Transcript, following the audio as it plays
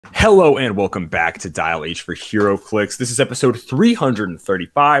Hello and welcome back to Dial H for Heroclix. This is episode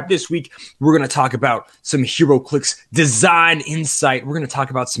 335. This week, we're going to talk about some Heroclix design insight. We're going to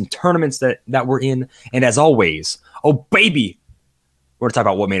talk about some tournaments that we're in. And as always, oh baby, we're going to talk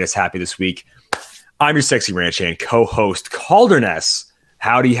about what made us happy this week. I'm your sexy ranch hand co-host, Kalder and S.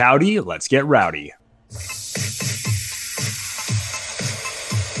 Howdy, howdy, let's get rowdy.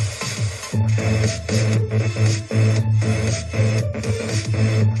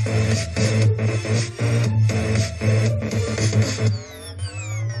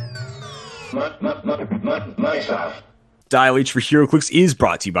 Dial H for Heroclix is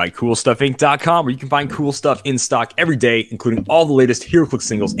brought to you by CoolStuffInc.com, where you can find cool stuff in stock every day, including all the latest Heroclix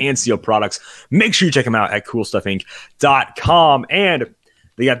singles and sealed products. Make sure you check them out at CoolStuffInc.com. And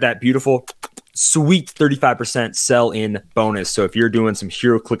they got that beautiful, sweet 35% sell-in bonus. So if you're doing some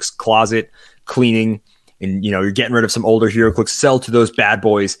Heroclix closet cleaning and you're getting rid of some older Heroclix, sell to those bad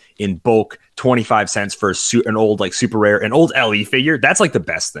boys in bulk, 25 cents for an old super rare, an old LE figure. That's like the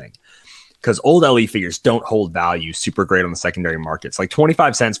best thing, because old LE figures don't hold value super great on the secondary markets. Like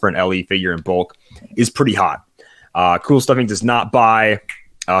 25 cents for an LE figure in bulk is pretty hot. Cool Stuff Inc. does not buy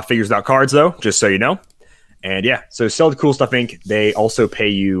figures without cards, though, just so you know. And yeah, so sell to Cool Stuff Inc. They also pay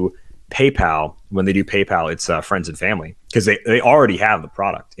you PayPal. When they do PayPal, it's friends and family, because they already have the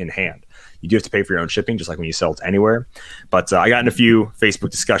product in hand. You do have to pay for your own shipping, just like when you sell it anywhere. But I got in a few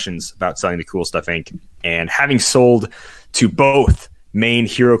Facebook discussions about selling to Cool Stuff Inc. And having sold to both main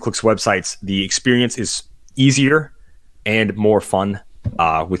Heroclix websites, the experience is easier and more fun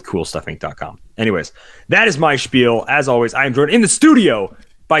with CoolStuffInc.com. Anyways, that is my spiel. As always, I am joined in the studio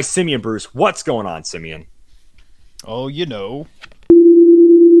by Simeon Bruce. What's going on, Simeon? Oh, If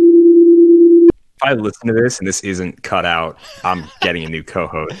I listen to this and this isn't cut out, I'm getting a new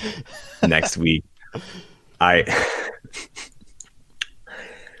co-host next week.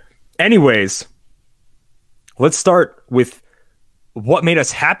 Anyways, let's start with what made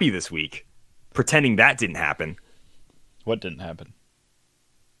us happy this week, pretending that didn't happen. What didn't happen?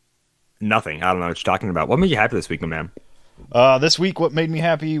 Nothing. I don't know what you're talking about. What made you happy this week, my man? This week, what made me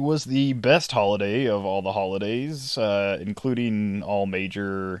happy was the best holiday of all the holidays, including all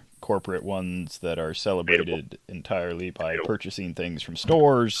major corporate ones that are celebrated entirely by purchasing things from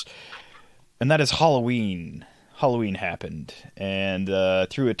stores, and that is Halloween. Halloween happened, and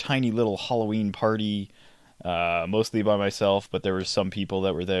through a tiny little Halloween party, mostly by myself, but there were some people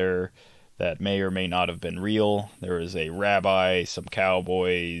that were there that may or may not have been real. There was a rabbi, some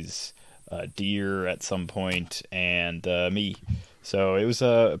cowboys, a deer at some point, and me. So it was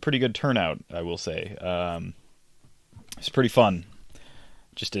a pretty good turnout, I will say. It's pretty fun.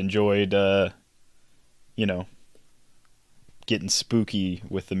 Just enjoyed, getting spooky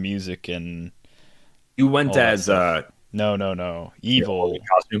with the music and. You went as no, evil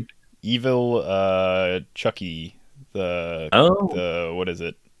costume. Evil Chucky, the what is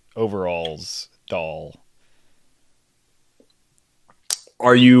it? Overalls doll.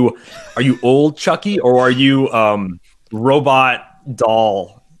 Are you old Chucky, or are you robot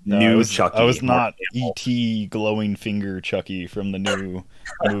doll new Chucky? I was not E.T. glowing finger Chucky from the new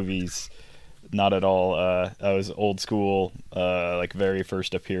movies. Not at all. I was old school, like very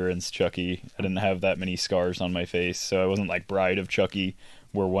first appearance Chucky. I didn't have that many scars on my face, so I wasn't like Bride of Chucky,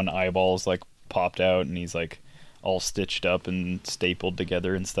 where one eyeball's like popped out and he's like all stitched up and stapled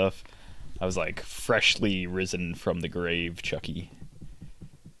together and stuff. I was like freshly risen from the grave Chucky.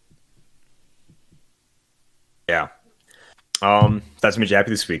 Yeah. That's made you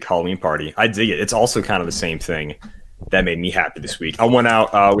happy this week, Halloween party. I dig it. It's also kind of the same thing that made me happy this week. I went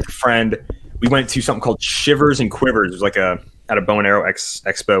out with a friend. We went to something called Shivers and Quivers. It was like at a bow and arrow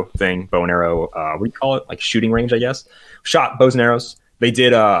expo thing. Bow and arrow, what do you call it? Like shooting range, I guess. Shot bows and arrows. They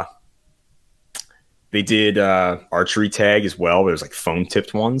did archery tag as well. There was like foam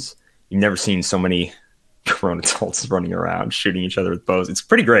tipped ones. You've never seen so many grown adults running around shooting each other with bows. It's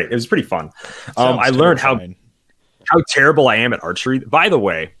pretty great. It was pretty fun. I learned how terrible I am at archery. By the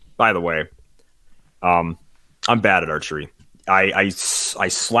way, I'm bad at archery. I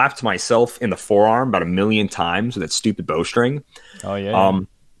slapped myself in the forearm about 1 million times with that stupid bowstring. Oh yeah.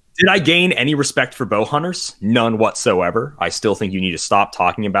 Did I gain any respect for bow hunters? None whatsoever. I still think you need to stop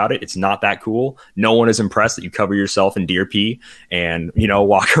talking about it. It's not that cool. No one is impressed that you cover yourself in deer pee and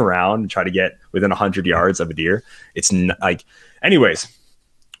walk around and try to get within 100 yards of a deer. It's like, anyways.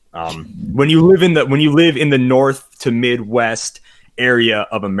 When you live in the North to Midwest area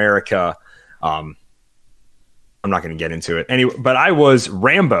of America, I'm not going to get into it anyway. But I was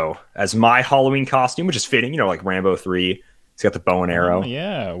Rambo as my Halloween costume, which is fitting, like Rambo 3. He's got the bow and arrow. Oh,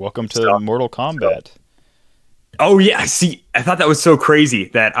 yeah, welcome to Mortal Kombat. Oh yeah, I see. I thought that was so crazy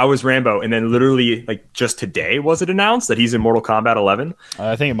that I was Rambo, and then literally like just today was it announced that he's in Mortal Kombat 11?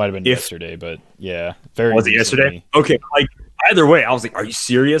 I think it might have been yesterday, but yeah, very Was it recently. yesterday? Okay, like either way, I was like, are you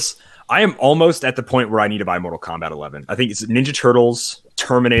serious? I am almost at the point where I need to buy Mortal Kombat 11. I think it's Ninja Turtles,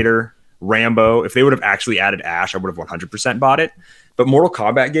 Terminator, Rambo. If they would have actually added Ash, I would have 100% bought it. But Mortal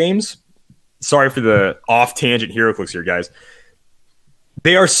Kombat games, sorry for the off tangent HeroClix here, guys.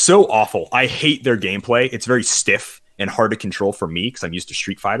 They are so awful. I hate their gameplay. It's very stiff and hard to control for me because I'm used to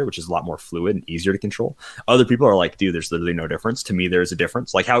Street Fighter, which is a lot more fluid and easier to control. Other people are like, dude, there's literally no difference. To me, there's a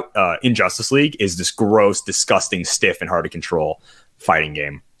difference. Like how Injustice League is this gross, disgusting, stiff, and hard to control fighting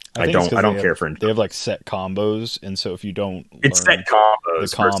game. I don't care for they have like set combos, and so if you don't set combos,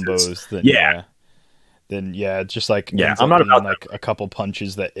 the combos, versus, then it's just like I'm not about like a couple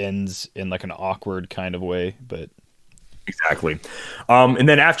punches that ends in like an awkward kind of way, but exactly. And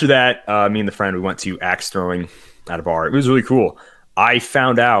then after that, me and the friend, we went to axe throwing at a bar. It was really cool. I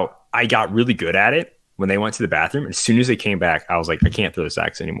found out I got really good at it when they went to the bathroom. As soon as they came back, I was like, I can't throw this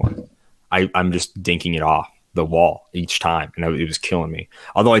axe anymore. I'm just dinking it off the wall each time, and it was killing me.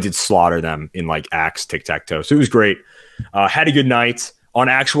 Although I did slaughter them in like axe tic-tac-toe, so it was great. Had a good night on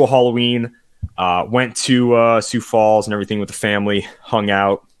actual Halloween. Went to Sioux Falls and everything with the family, hung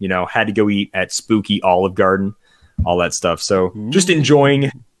out, had to go eat at Spooky Olive Garden, all that stuff. So just enjoying.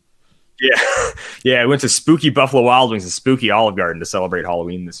 Yeah, I went to Spooky Buffalo Wild Wings and Spooky Olive Garden to celebrate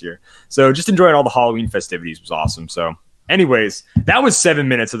Halloween this year. So just enjoying all the Halloween festivities was awesome. So anyways, that was 7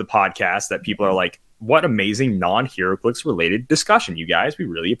 minutes of the podcast that people are like, what amazing non-HeroClix related discussion, you guys. We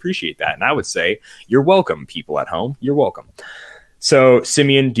really appreciate that. And I would say you're welcome, people at home. You're welcome. So,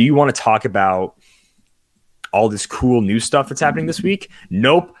 Simeon, do you want to talk about all this cool new stuff that's happening this week?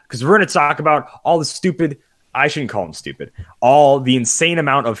 Nope, because we're going to talk about all the stupid, I shouldn't call them stupid, all the insane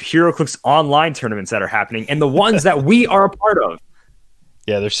amount of HeroClix online tournaments that are happening and the ones that we are a part of.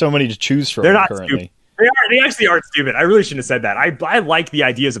 Yeah, there's so many to choose from. They're not currently. Stupid. They actually aren't stupid. I really shouldn't have said that. I like the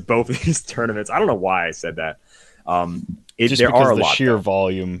ideas of both of these tournaments. I don't know why I said that. There are a lot. The sheer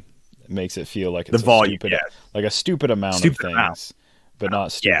volume makes it feel like it's like a stupid amount of things, but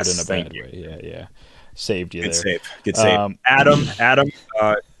not stupid in a bad way. Yeah. Saved you there. Good save. Adam,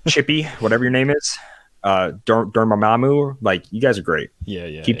 Chippy, whatever your name is, Dormammu. Like, you guys are great.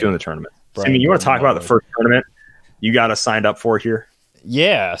 Yeah. Keep doing the tournament. Simeon, you want to talk about the first tournament you got us signed up for here?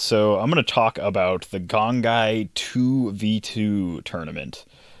 Yeah, so I'm going to talk about the Gongai 2v2 tournament.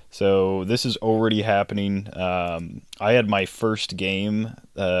 So this is already happening. I had my first game,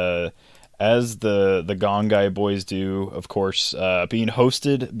 as the Gongai boys do, of course, being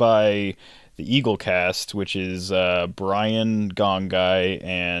hosted by the Eagle Cast, which is Brian Gongai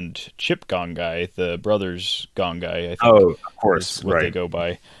and Chip Gongai, the brothers Gongai, I think. Oh, of course, is what they go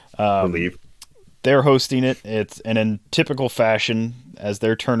by. I believe. They're hosting it. And in typical fashion, as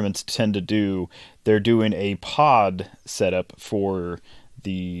their tournaments tend to do, they're doing a pod setup for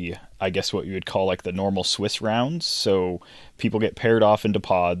the, I guess what you would call like the normal Swiss rounds. So people get paired off into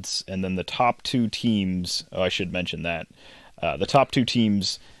pods, and then the top two teams, I should mention that, the top two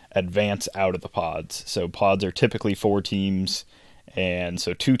teams advance out of the pods. So pods are typically 4 teams, and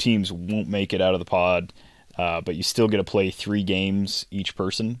so 2 teams won't make it out of the pod, but you still get to play 3 games each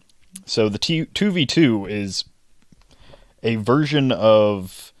person. So the 2v2 is a version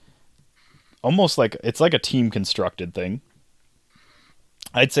of almost like, it's like a team constructed thing.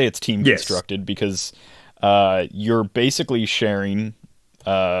 I'd say it's team constructed because you're basically sharing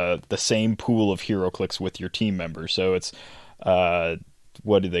the same pool of HeroClix with your team members. So it's,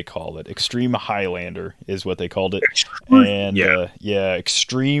 what do they call it? Extreme Highlander is what they called it. And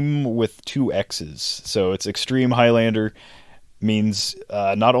Extreme with 2 X's. So it's Extreme Highlander means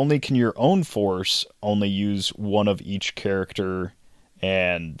not only can your own force only use one of each character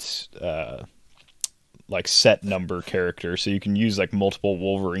and like set number character, so you can use like multiple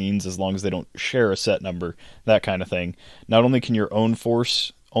Wolverines as long as they don't share a set number, that kind of thing. Not only can your own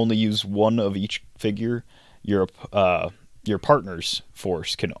force only use one of each figure, your partner's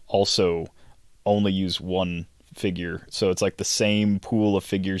force can also only use one figure. So it's like the same pool of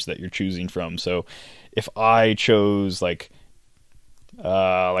figures that you're choosing from. So if I chose like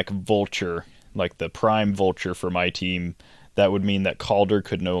Vulture, like the Prime Vulture for my team, that would mean that Kalder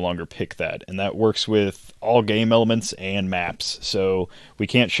could no longer pick that. And that works with all game elements and maps. So we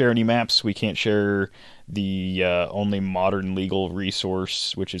can't share any maps. We can't share the only modern legal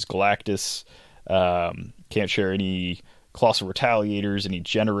resource, which is Galactus. Can't share any Colossal Retaliators, any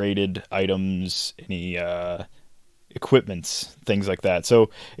generated items, any equipments, things like that. So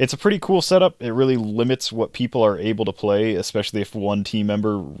it's a pretty cool setup. It really limits what people are able to play, especially if one team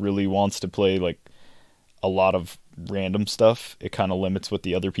member really wants to play like a lot of random stuff. It kind of limits what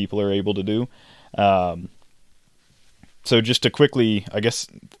the other people are able to do. So just to quickly, I guess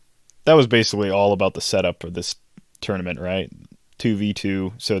that was basically all about the setup of this tournament, right?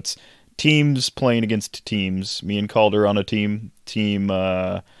 2v2. So it's teams playing against teams. Me and Kalder on a team. Team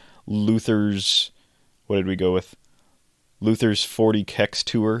Luther's, what did we go with? Luther's 40 Kex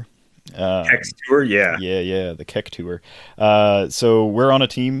Tour. Kex Tour, yeah. Yeah, the Keck Tour. So we're on a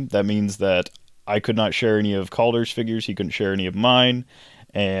team. That means that I could not share any of Calder's figures. He couldn't share any of mine.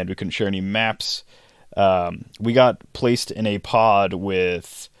 And we couldn't share any maps. We got placed in a pod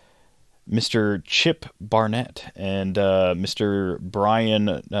with Mr. Chip Barnett and Mr. Brian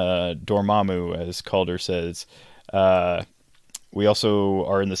Dormammu, as Calder says. We also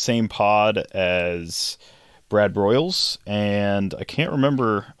are in the same pod as Brad Broyles, and I can't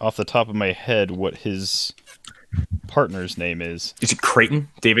remember off the top of my head what his partner's name is. Is it Creighton?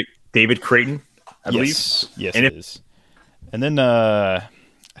 David Creighton, I believe? Yes, and it is. And then I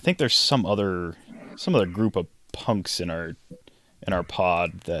think there's some other group of punks in our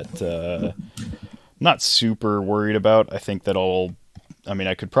pod that I'm not super worried about. I think that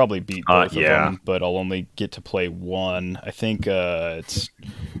I could probably beat both of them, but I'll only get to play one. I think it's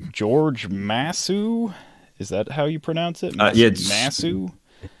George Masu. Is that how you pronounce it? Masu? You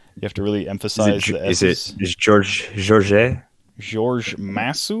have to really emphasize the S's. Is George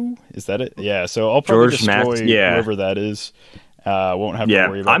Masu? Is that it? Yeah, so I'll probably destroy whoever that is. Won't have to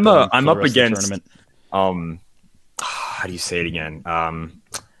worry about that. I'm up against how do you say it again?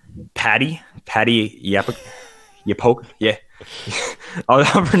 Patty Yapok. Yeah.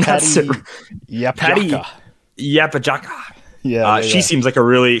 I'll pronounce it. Patty Yapajaka. Yeah, she seems like a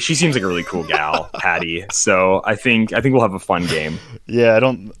really cool gal, Patty. So I think we'll have a fun game. Yeah,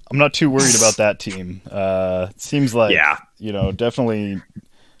 I'm not too worried about that team. It seems like definitely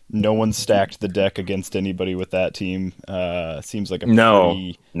no one stacked the deck against anybody with that team. Seems like a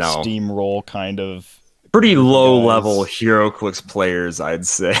pretty steamroll kind of pretty low level Heroclix players, I'd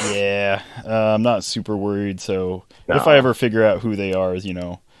say. Yeah, I'm not super worried. So if I ever figure out who they are,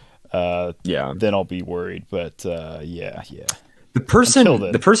 then I'll be worried. But yeah. The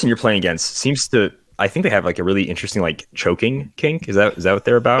person you're playing against seems to. I think they have like a really interesting like choking kink. Is that what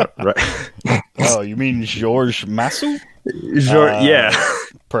they're about? Right. Oh, you mean George Masu? Yeah.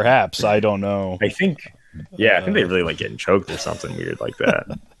 Perhaps, I don't know. I think they really like getting choked or something weird like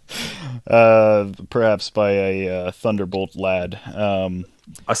that. Perhaps by a Thunderbolt lad.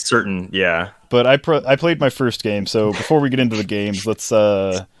 A certain, yeah. But I played my first game, so before we get into the games, let's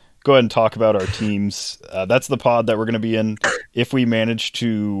go ahead and talk about our teams. That's the pod that we're going to be in. If we manage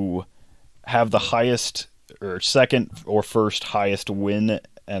to have the highest or second or first highest win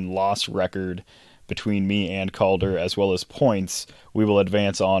and loss record between me and Kalder, as well as points, we will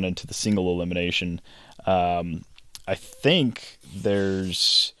advance on into the single elimination. I think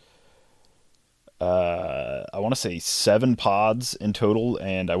there's I want to say 7 pods in total,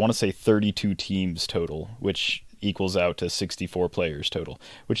 and I want to say 32 teams total, which equals out to 64 players total,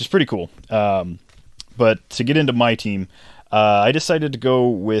 which is pretty cool. But to get into my team, I decided to go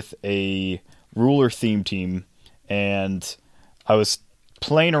with a ruler theme team, and I was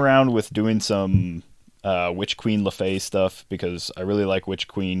playing around with doing some Witch Queen LaFay stuff because I really like Witch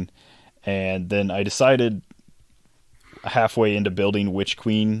Queen, and then I decided halfway into building Witch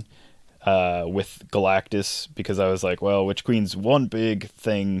Queen with Galactus, because I was like, well, Witch Queen's one big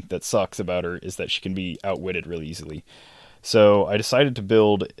thing that sucks about her is that she can be outwitted really easily. So I decided to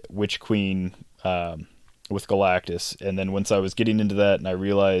build Witch Queen with Galactus, and then once I was getting into that and I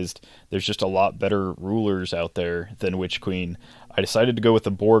realized there's just a lot better rulers out there than Witch Queen, I decided to go with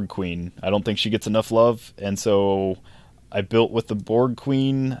the Borg Queen. I don't think she gets enough love, and so I built with the Borg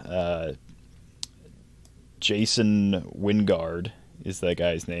Queen. Jason Wingard is that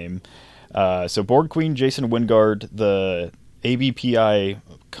guy's name. So Borg Queen, Jason Wingard, the ABPI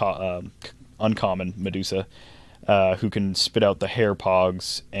uncommon Medusa, who can spit out the hair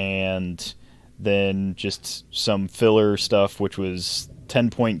pogs, and then just some filler stuff, which was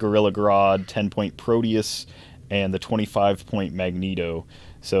 10-point Gorilla Grodd, 10-point Proteus, and the 25-point Magneto.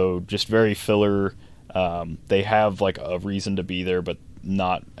 So just very filler. They have like a reason to be there, but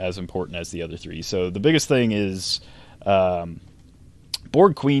not as important as the other 3. So the biggest thing is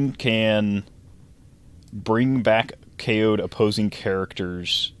Borg Queen can bring back KO'd opposing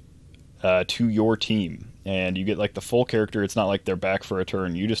characters to your team, and you get like the full character. It's not like they're back for a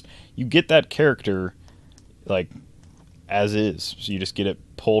turn. You get that character like as is. So you just get it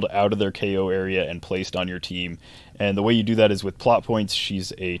pulled out of their KO area and placed on your team. And the way you do that is with plot points.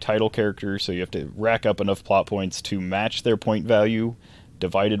 She's a title character, so you have to rack up enough plot points to match their point value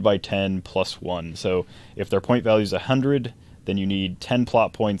divided by 10 plus 1. So if their point value is 100, then you need 10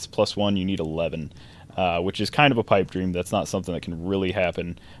 plot points plus 1, you need 11. Which is kind of a pipe dream. That's not something that can really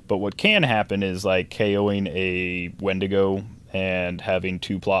happen. But what can happen is like KOing a Wendigo and having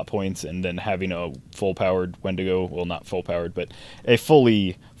 2 plot points, and then having a full-powered Wendigo, well, not full-powered, but a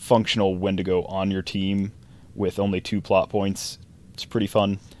fully functional Wendigo on your team with only 2 plot points. It's pretty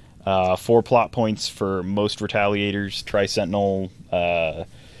fun. 4 plot points for most Retaliators, Tri-Sentinel,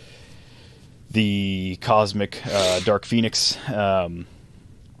 the Cosmic Dark Phoenix,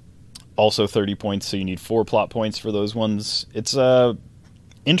 also 30 points, so you need 4 plot points for those ones. It's a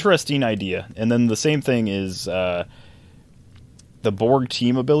interesting idea. And then the same thing is the Borg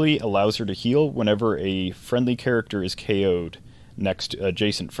team ability allows her to heal whenever a friendly character is KO'd next to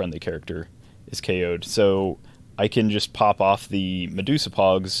adjacent friendly character is KO'd. So I can just pop off the Medusa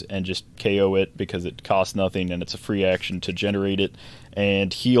Pogs and just KO it because it costs nothing and it's a free action to generate it,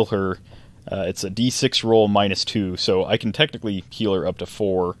 and heal her. It's a D6 roll -2, so I can technically heal her up to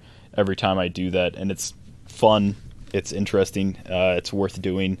 4 every time I do that, and it's fun, it's interesting, it's worth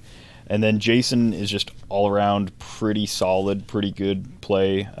doing. And then Jason is just all around pretty solid, pretty good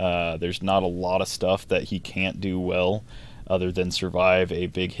play. There's not a lot of stuff that he can't do well other than survive a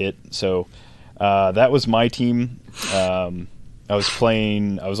big hit. So that was my team. I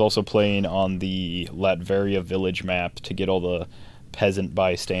was also playing on the Latveria village map to get all the peasant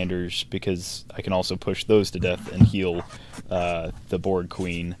bystanders, because I can also push those to death and heal the Borg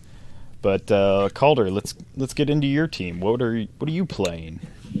Queen. But Kalder, let's get into your team. What are you playing?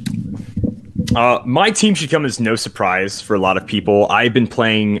 My team should come as no surprise for a lot of people. I've been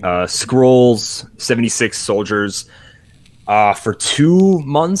playing Scrolls 76 Soldiers for 2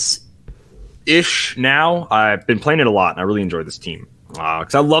 months ish now. I've been playing it a lot, and I really enjoy this team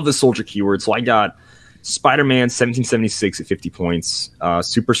because I love the soldier keyword. So I got Spider-Man 1776 at 50 points,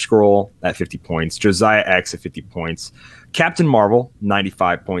 Super Skrull at 50 points, Josiah X at 50 points, Captain Marvel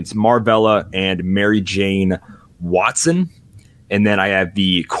 95 points, Marvella and Mary Jane Watson. And then I have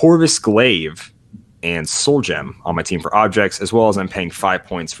the Corvus Glaive and Soul Gem on my team for objects, as well as I'm paying 5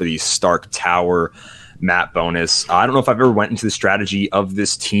 points for the Stark Tower map bonus. I don't know if I've ever went into the strategy of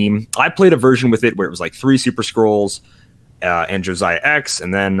this team. I played a version with it where it was like 3 Super Skrulls and Josiah X,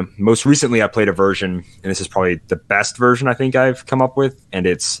 and then most recently I played a version, and this is probably the best version I think I've come up with, and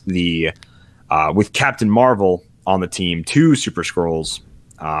it's the with Captain Marvel on the team, 2 Super Skrulls,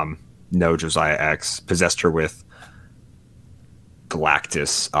 no Josiah X, possessed her with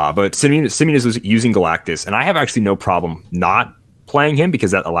Galactus, but Simeon is using Galactus, and I have actually no problem not playing him because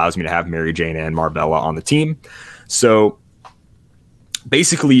that allows me to have Mary Jane and Marvella on the team. So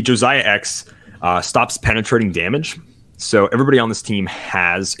basically Josiah X stops penetrating damage, so everybody on this team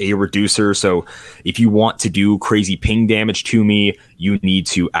has a reducer. So if you want to do crazy ping damage to me, you need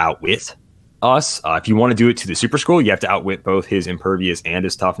to outwit us. If you want to do it to the Super Skrull, you have to outwit both his impervious and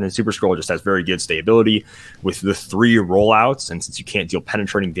his toughness. Super Skrull just has very good stability with the 3 rollouts, and since you can't deal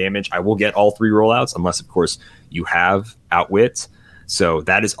penetrating damage, I will get all 3 rollouts, unless of course you have outwit. So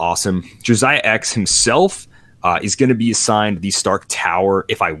that is awesome. Josiah X himself is going to be assigned the Stark Tower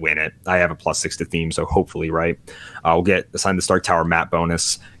if I win it. I have a +6 to theme, so hopefully, right? We'll get assigned the Stark Tower map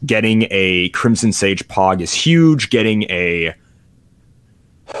bonus. Getting a Crimson Sage Pog is huge. Getting a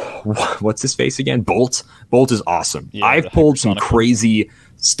what's his face again? Bolt is awesome. Yeah, I've pulled some crazy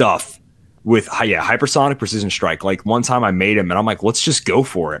stuff with hypersonic precision strike. Like one time I made him and I'm like, let's just go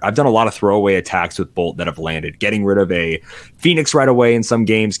for it. I've done a lot of throwaway attacks with Bolt that have landed. Getting rid of a Phoenix right away in some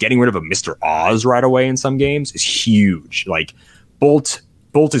games, getting rid of a Mr. Oz right away in some games is huge. Like Bolt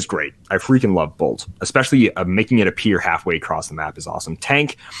is great. I freaking love Bolt, especially making it appear halfway across the map is awesome.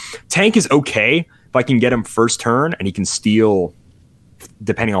 Tank is okay if I can get him first turn and he can steal,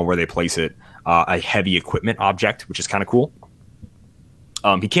 depending on where they place it, a heavy equipment object, which is kind of cool.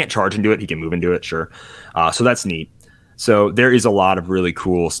 He can't charge into it. He can move into it, sure. So that's neat. So there is a lot of really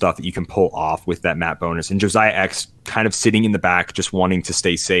cool stuff that you can pull off with that map bonus. And Josiah X kind of sitting in the back, just wanting to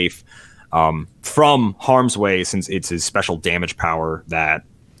stay safe from harm's way, since it's his special damage power that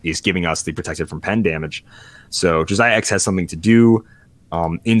is giving us the protected from pen damage. So Josiah X has something to do.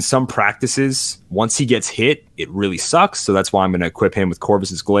 In some practices, once he gets hit, it really sucks. So that's why I'm going to equip him with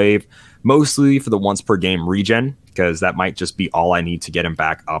Corvus's Glaive, mostly for the once per game regen, because that might just be all I need to get him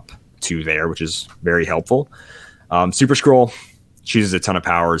back up to there, which is very helpful. Super Skrull chooses a ton of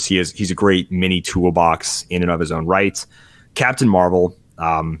powers. He's a great mini toolbox in and of his own right. Captain Marvel,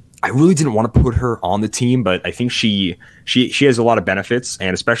 I really didn't want to put her on the team, but I think she has a lot of benefits,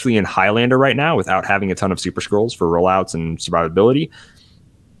 and especially in Highlander right now, without having a ton of Super Skrulls for rollouts and survivability,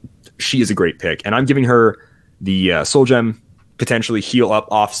 she is a great pick. And I'm giving her the Soul Gem potentially heal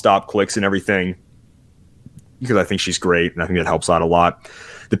up off stop Clix and everything, because I think she's great, and I think that helps out a lot.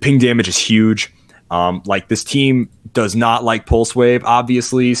 The ping damage is huge. Like, this team does not like Pulse Wave,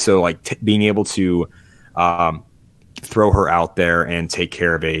 obviously, so like being able to throw her out there and take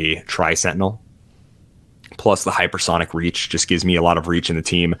care of a Tri-Sentinel, plus the hypersonic reach, just gives me a lot of reach in the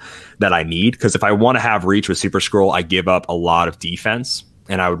team that I need. Because if I want to have reach with Super Scroll, I give up a lot of defense,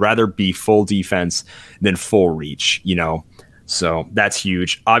 and I would rather be full defense than full reach, you know? So that's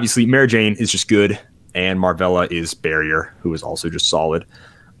huge. Obviously, Mary Jane is just good, and Marvella is Barrier, who is also just solid.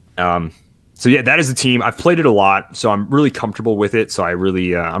 So yeah, that is the team. I've played it a lot, so I'm really comfortable with it. So I'm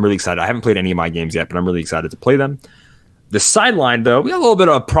really excited. I haven't played any of my games yet, but I'm really excited to play them. The sideline, though, we got a little bit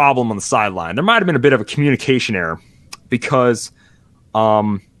of a problem on the sideline. There might have been a bit of a communication error, because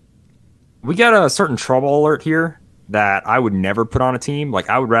we got a certain trouble alert here that I would never put on a team. Like,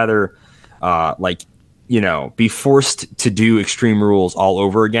 I would rather be forced to do Extreme Rules all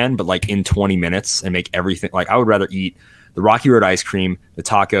over again, but like in 20 minutes, and make everything. Like, I would rather eat the Rocky Road ice cream, the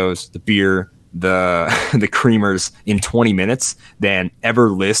tacos, the beer, the creamers in 20 minutes than ever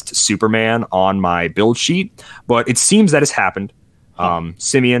list Superman on my build sheet. But it seems that has happened.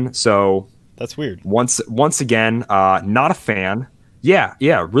 Simeon, so that's weird. Once again, not a fan. Yeah,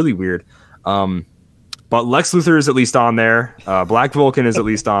 really weird. But Lex Luthor is at least on there. Black Vulcan is at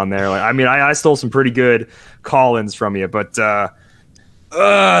least on there. Like, I mean, I stole some pretty good call-ins from you, but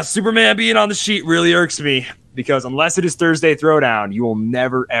Superman being on the sheet really irks me. Because unless it is Thursday Throwdown, you will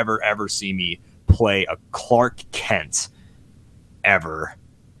never, ever, ever see me play a Clark Kent ever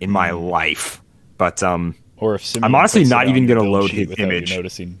in my life. But or if Simeon I'm honestly not even going to build load sheet his image.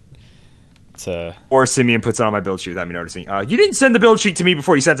 Noticing. Or Simeon puts it on my build sheet without me noticing. You didn't send the build sheet to me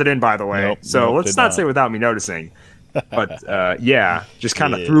before you sent it in, by the way. Nope, let's not say without me noticing. But yeah, just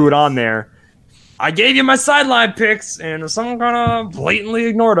kind of threw it on there. I gave you my sideline picks, and someone kind of blatantly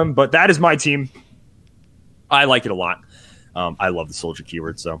ignored them. But that is my team. I like it a lot. I love the soldier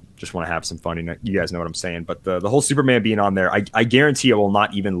keyword, so just want to have some fun. You guys know what I'm saying. But the whole Superman being on there, I guarantee I will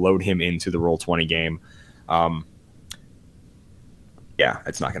not even load him into the Roll20 game. Yeah,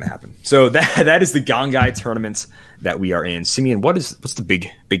 it's not going to happen. So that is the Gongai tournament that we are in. Simeon, what's the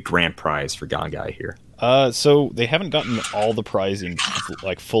big grand prize for Gongai here? So they haven't gotten all the prizing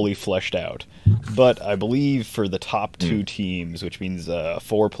like fully fleshed out, but I believe for the top two teams, which means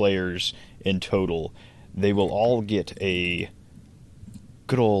 4 players in total, they will all get a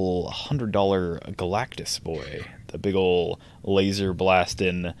good old $100 Galactus boy, the big old laser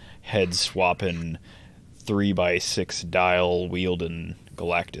blasting, head swapping, 3x6 dial wielding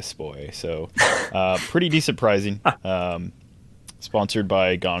Galactus boy. So pretty decent pricing. Sponsored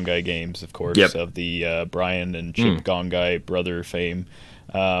by Gongai Games, of course, of the Brian and Chip Gongai brother fame.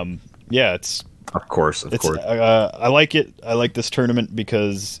 Yeah, it's Of course. I like it. I like this tournament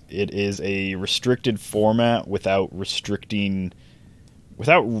because it is a restricted format without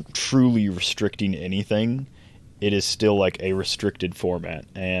truly restricting anything. It is still like a restricted format,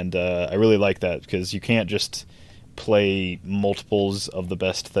 and I really like that because you can't just play multiples of the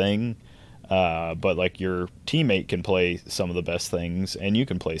best thing, but like your teammate can play some of the best things, and you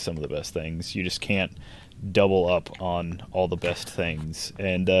can play some of the best things. You just can't double up on all the best things,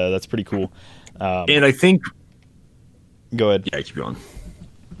 and that's pretty cool. And I think... Go ahead. Yeah, keep going.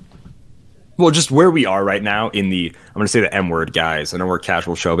 Well, just where we are right now in the... I'm going to say the M-word, guys. I know we're a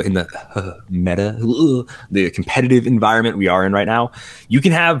casual show, but in the meta, the competitive environment we are in right now, you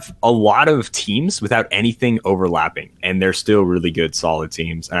can have a lot of teams without anything overlapping, and they're still really good, solid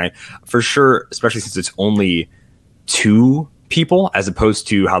teams. And I, for sure, especially since it's only 2 people, as opposed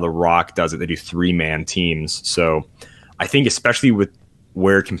to how The Rock does it, they do 3-man teams. So I think especially with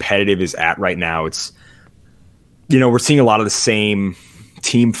where competitive is at right now, it's, we're seeing a lot of the same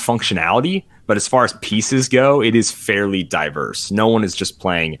team functionality, but as far as pieces go, it is fairly diverse. No one is just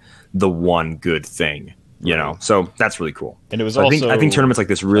playing the one good thing, so that's really cool. And it was so also, I think tournaments like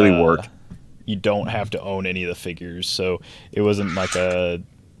this really work. You don't have to own any of the figures, so it wasn't like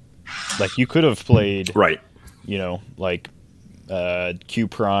you could have played, right, like Q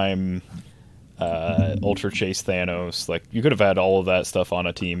Prime, Ultra Chase Thanos. Like, you could have had all of that stuff on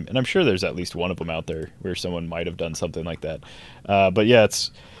a team, and I'm sure there's at least one of them out there where someone might have done something like that. But yeah,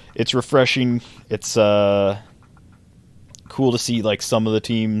 it's refreshing. It's cool to see like some of the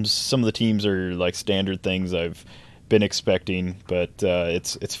teams are like standard things I've been expecting, but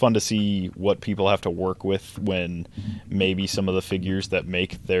it's fun to see what people have to work with when maybe some of the figures that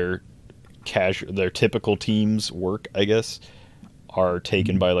make their typical teams work, I guess, are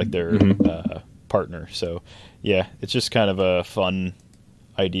taken by like their partner. So yeah, it's just kind of a fun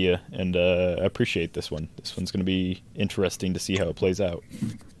idea, and I appreciate this one. This one's going to be interesting to see how it plays out.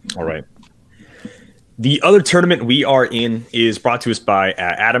 All right. The other tournament we are in is brought to us by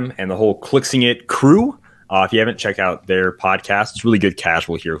Adam and the whole Clixing It crew. If you haven't checked out their podcast, it's really good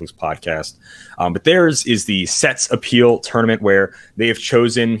casual Heroclix podcast. But theirs is the Sets Appeal tournament where they have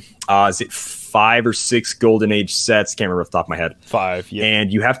chosen, is it 5 or 6 Golden Age sets? Can't remember off the top of my head. 5, yeah.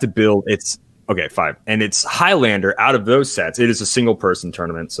 And you have to build, 5. And it's Highlander out of those sets. It is a single person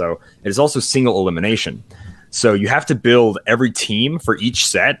tournament, so it is also single elimination. So you have to build every team for each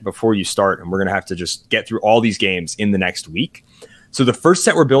set before you start, and we're going to have to just get through all these games in the next week. So the first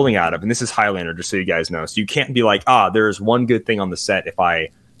set we're building out of, and this is Highlander, just so you guys know. So you can't be like, there's one good thing on the set. If I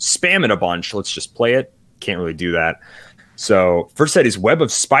spam it a bunch, let's just play it. Can't really do that. So first set is Web of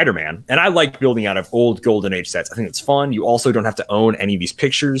Spider-Man. And I like building out of old Golden Age sets. I think it's fun. You also don't have to own any of these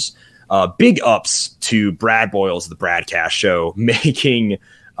pictures. Big ups to Brad Boyles of the Bradcast Show making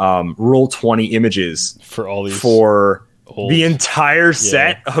Roll20 images for all these the entire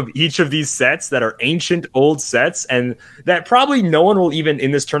set of each of these sets that are ancient old sets, and that probably no one will even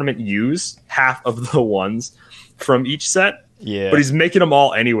in this tournament use half of the ones from each set. Yeah, but he's making them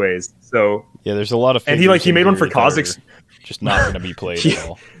all anyways. So yeah, there's a lot of, and he made one for Cosmic, just not going to be played at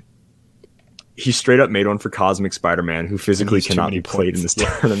all. He straight up made one for Cosmic Spider-Man, who physically cannot be played in this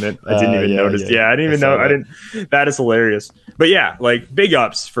tournament. I didn't even notice. Yeah, I didn't even know. I didn't. That is hilarious. But yeah, like big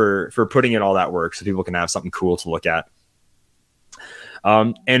ups for putting in all that work so people can have something cool to look at.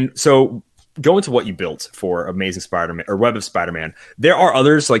 And so go into what you built for Amazing Spider-Man or Web of Spider-Man. There are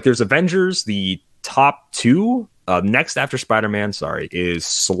others, like there's Avengers. The top 2 next after Spider-Man, is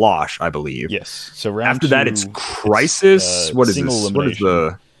Slosh, I believe. Yes. So round after 2, that, it's Crisis. What is this? What is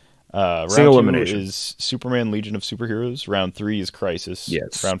the round single 2 elimination? is Superman Legion of Superheroes. Round 3 is Crisis.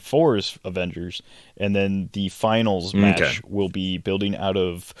 Yes. Round 4 is Avengers. And then the finals match will be building out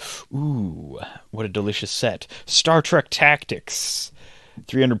of, what a delicious set, Star Trek Tactics.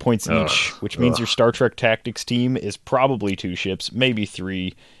 300 points each, which means your Star Trek Tactics team is probably 2 ships, maybe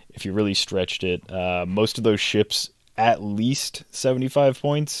 3 if you really stretched it. Most of those ships at least 75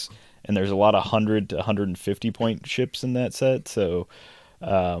 points, and there's a lot of 100 to 150 point ships in that set, so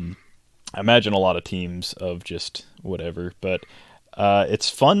I imagine a lot of teams of just whatever. But it's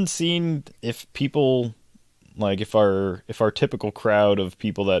fun seeing if people, like if our typical crowd of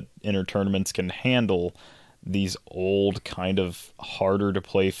people that enter tournaments can handle these old kind of harder to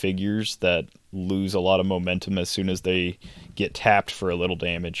play figures that lose a lot of momentum as soon as they get tapped for a little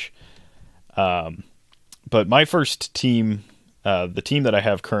damage. But my first team, the team that I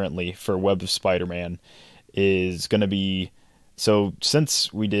have currently for Web of Spider-Man, is going to be, so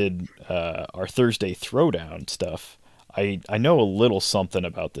since we did our Thursday Throwdown stuff, I know a little something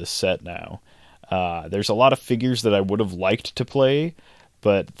about this set now. There's a lot of figures that I would have liked to play,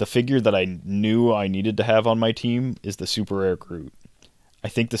 but the figure that I knew I needed to have on my team is the Super Rare Groot. I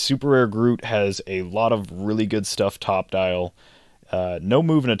think the Super Rare Groot has a lot of really good stuff top dial. No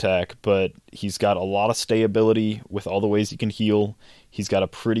move and attack, but he's got a lot of stayability with all the ways he can heal. He's got a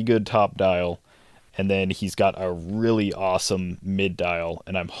pretty good top dial, and then he's got a really awesome mid dial,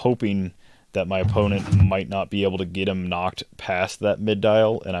 and I'm hoping that my opponent might not be able to get him knocked past that mid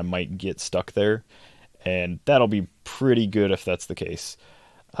dial, and I might get stuck there. And that'll be pretty good if that's the case.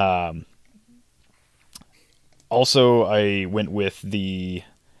 Also, I went with the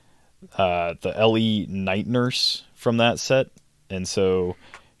LE Night Nurse from that set, and so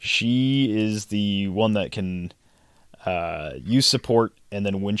she is the one that can use support, and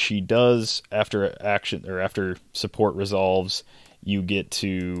then when she does, after action or after support resolves, you get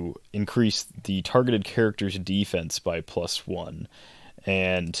to increase the targeted character's defense by +1,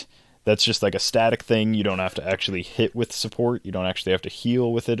 and that's just like a static thing. You don't have to actually hit with support. You don't actually have to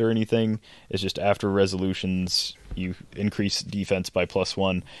heal with it or anything. It's just after resolutions, you increase defense by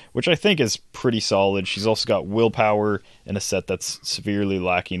 +1, which I think is pretty solid. She's also got willpower in a set that's severely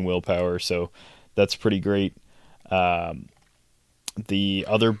lacking willpower, so that's pretty great. The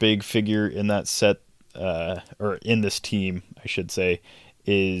other big figure in that set, or in this team, I should say,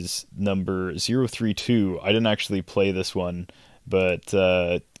 is number 032. I didn't actually play this one, but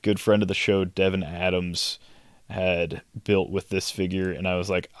good friend of the show, Devin Adams, had built with this figure, and I was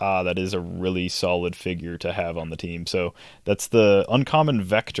like, that is a really solid figure to have on the team. So that's the Uncommon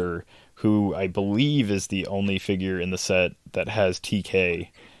Vector, who I believe is the only figure in the set that has TK.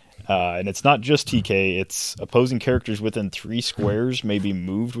 And it's not just TK, it's opposing characters within 3 squares may be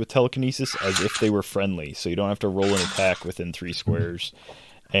moved with telekinesis as if they were friendly, so you don't have to roll an attack within 3 squares.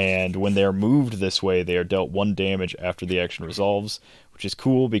 And when they are moved this way, they are dealt 1 damage after the action resolves, which is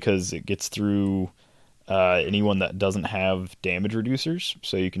cool because it gets through anyone that doesn't have damage reducers,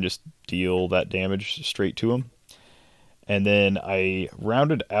 so you can just deal that damage straight to them. And then I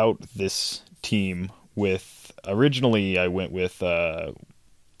rounded out this team with, originally I went with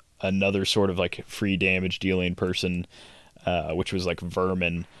another sort of like free damage dealing person, which was like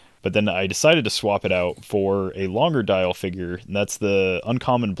Vermin. But then I decided to swap it out for a longer dial figure, and that's the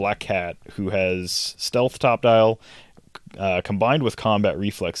uncommon Black Cat, who has stealth top dial combined with combat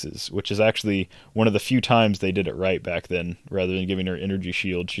reflexes, which is actually one of the few times they did it right back then, rather than giving her energy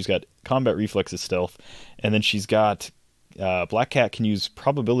shield. She's got combat reflexes, stealth, and then she's got Black Cat can use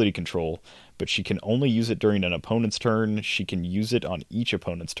probability control, but she can only use it during an opponent's turn. She can use it on each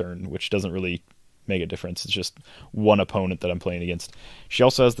opponent's turn, which doesn't really make a difference. It's just one opponent that I'm playing against. She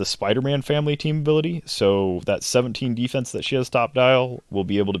also has the Spider-Man family team ability, so that 17 defense that she has top dial will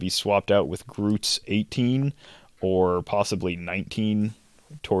be able to be swapped out with Groot's 18 or possibly 19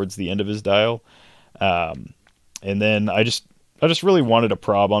 towards the end of his dial. And then I just really wanted a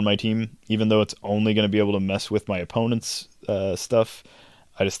prob on my team, even though it's only going to be able to mess with my opponent's stuff.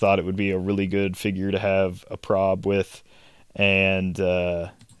 I just thought it would be a really good figure to have a prob with, and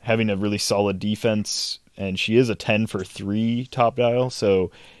having a really solid defense, and she is a 10 for 3 top dial,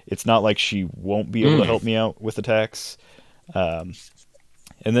 so it's not like she won't be able to help me out with attacks. And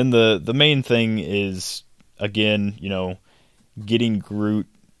then the main thing is, again, getting Groot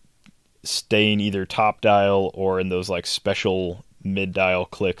staying either top dial or in those like special mid dial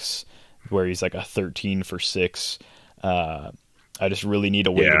clicks where he's like a 13 for 6. I just really need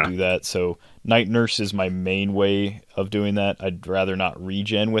a way to do that. So Night Nurse is my main way of doing that. I'd rather not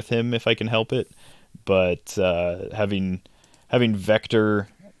regen with him if I can help it. But having Vector,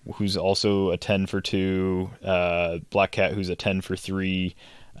 who's also a 10 for 2, Black Cat, who's a 10 for 3,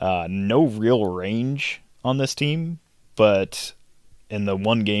 no real range on this team. But in the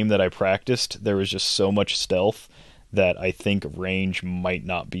one game that I practiced, there was just so much stealth that I think range might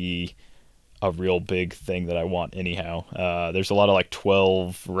not be a real big thing that I want anyhow. There's a lot of like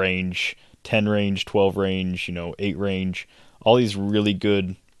 12 range, 10 range, 12 range, 8 range, all these really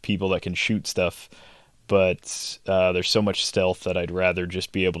good people that can shoot stuff, but there's so much stealth that I'd rather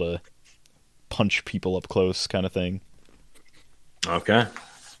just be able to punch people up close kind of thing. Okay.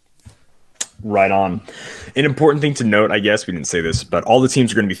 Right on. An important thing to note, I guess we didn't say this, but all the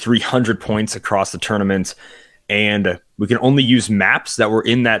teams are going to be 300 points across the tournament. And we can only use maps that were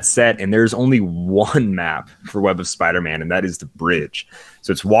in that set, and there's only one map for Web of Spider-Man, and that is the bridge.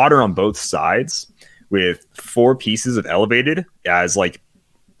 So it's water on both sides with 4 pieces of elevated as like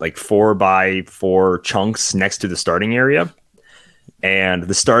 4x4 chunks next to the starting area. And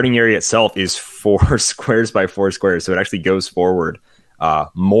the starting area itself is 4 squares by 4 squares, so it actually goes forward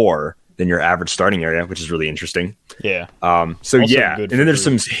more than your average starting area, which is really interesting. Yeah. So yeah, and then there's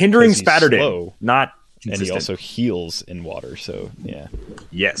some hindering spattered in, not consistent. And he also heals in water, so yeah.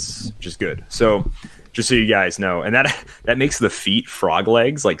 Yes, which is good. So just so you guys know, and that makes the feet frog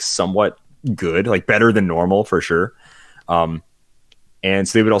legs like somewhat good, like better than normal for sure. And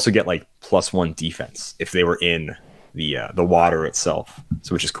so they would also get like +1 defense if they were in the water itself,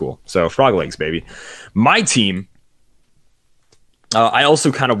 so which is cool. So frog legs, baby. My team, I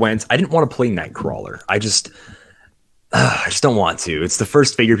also kind of went. I didn't want to play Nightcrawler. I just don't want to. It's the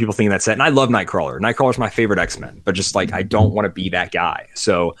first figure people think of that set, and I love Nightcrawler. Nightcrawler's my favorite X-Men, but just like I don't want to be that guy.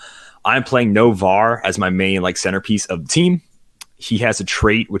 So I'm playing Novar as my main like centerpiece of the team. He has a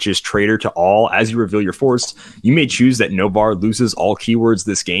trait which is Traitor to All. As you reveal your force, you may choose that Novar loses all keywords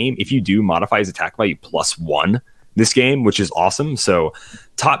this game. If you do, modify his attack value +1 this game, which is awesome. So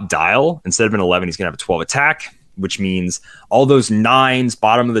top dial, instead of an 11, he's gonna have a 12 attack, which means all those 9s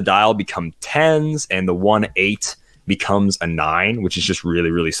bottom of the dial become 10s, and the 1-8 becomes a 9, which is just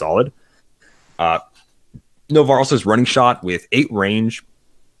really, really solid. Novar also has running shot with 8 range,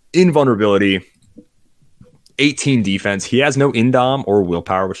 invulnerability, 18 defense. He has no indom or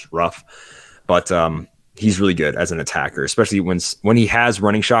willpower, which is rough, but he's really good as an attacker, especially when he has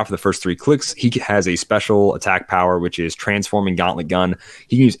running shot for the first 3 clicks. He has a special attack power, which is transforming gauntlet gun.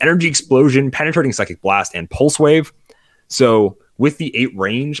 He can use energy explosion, penetrating psychic blast, and pulse wave. So with the 8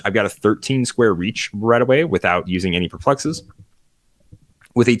 range, I've got a 13 square reach right away without using any perplexes,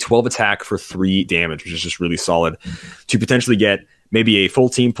 with a 12 attack for 3 damage, which is just really solid to potentially get maybe a full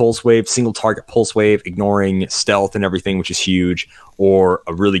team pulse wave, single target pulse wave, ignoring stealth and everything, which is huge, or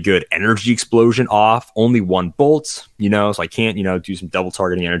a really good energy explosion off, only 1 bolt, so I can't, do some double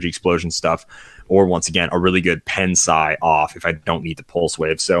targeting energy explosion stuff, or once again, a really good pen psi off if I don't need the pulse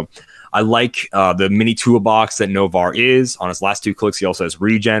wave. So I like the mini toolbox that Novar is. On his last 2 clicks, he also has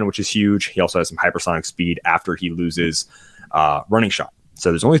regen, which is huge. He also has some hypersonic speed after he loses running shot. So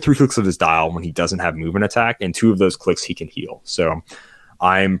there's only 3 clicks of his dial when he doesn't have movement attack, and 2 of those clicks he can heal. So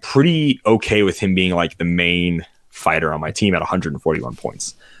I'm pretty okay with him being like the main fighter on my team at 141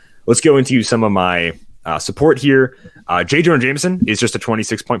 points. Let's go into some of my support here. J. Jonah Jameson is just a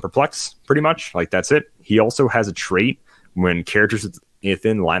 26-point perplex, pretty much. Like, that's it. He also has a trait when characters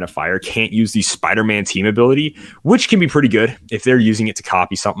within line of fire can't use the Spider-Man team ability, which can be pretty good. If they're using it to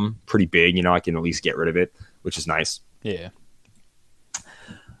copy something pretty big, you know, I can at least get rid of it, which is nice. Yeah.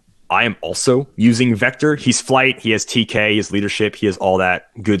 I am also using Vector. He's flight, he has TK, he has leadership, he has all that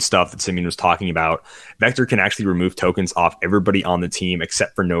good stuff that Simeon was talking about. Vector can actually remove tokens off everybody on the team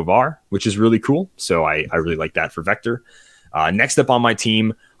except for Novar, which is really cool. So I really like that for Vector. Next up on my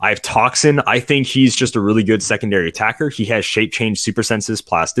team, I have Toxin. I think he's just a really good secondary attacker. He has shape change, super senses,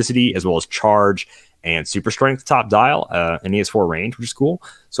 plasticity, as well as charge and super strength top dial, and he has 4 range, which is cool.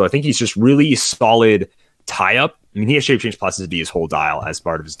 So I think he's just really solid tie-up. I mean, he has shape change plasticity his whole dial as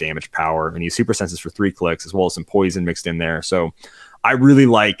part of his damage power, and he has super senses for 3 clicks, as well as some poison mixed in there. So I really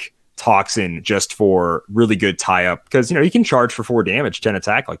like Toxin just for really good tie-up, because, you know, he can charge for 4 damage, 10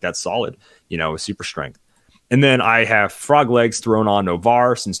 attack, like that's solid, you know, with super strength. And then I have Frog Legs thrown on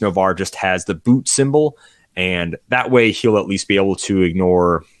Novar, since Novar just has the boot symbol, and that way he'll at least be able to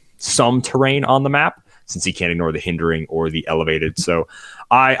ignore some terrain on the map, since he can't ignore the hindering or the elevated. So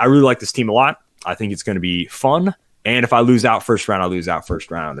I really like this team a lot. I think it's going to be fun. And if I lose out first round, I lose out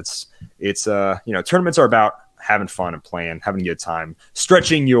first round. It's you know, tournaments are about having fun and playing, having a good time,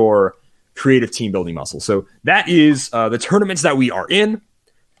 stretching your creative team building muscle. So that is the tournaments that we are in.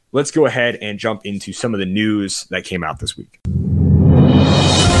 Let's go ahead and jump into some of the news that came out this week.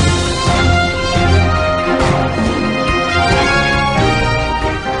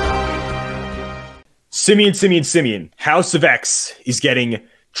 Simeon. House of X is getting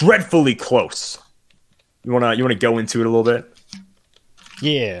dreadfully close. You wanna go into it a little bit?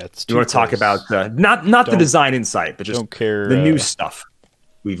 Yeah, it's you want to talk about not the design insight, but just the new stuff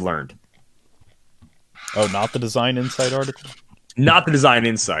we've learned. Oh, not the design insight article? Not the design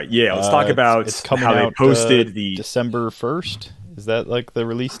insight. Yeah, let's talk about it's coming how out, they posted the December 1st. Is that like the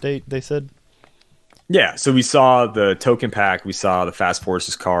release date they said? Yeah, so we saw the token pack, we saw the Fast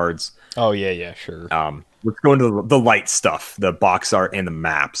Forces cards. Oh yeah, sure. Let's go into the light stuff, the box art and the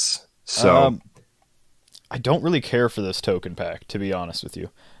maps. So I don't really care for this token pack, to be honest with you.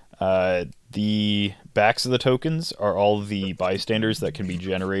 The backs of the tokens are all the bystanders that can be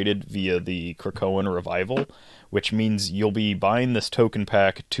generated via the Krakoan Revival, which means you'll be buying this token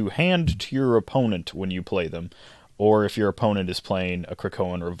pack to hand to your opponent when you play them. Or if your opponent is playing a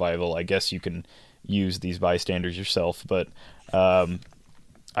Krakoan Revival, I guess you can use these bystanders yourself, but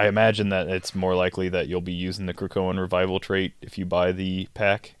I imagine that it's more likely that you'll be using the Krakoan Revival trait if you buy the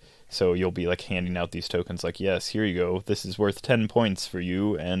pack. So you'll be like handing out these tokens like, yes, here you go. This is worth 10 points for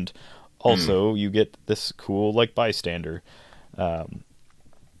you. And also you get this cool like bystander.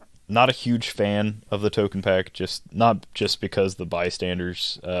 Not a huge fan of the token pack, not just because the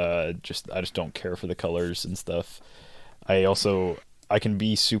bystanders, I just don't care for the colors and stuff. I can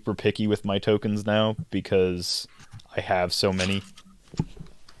be super picky with my tokens now because I have so many.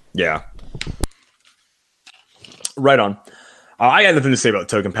 Yeah. Right on. I got nothing to say about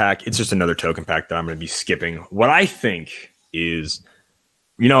the token pack. It's just another token pack that I'm going to be skipping. What I think is,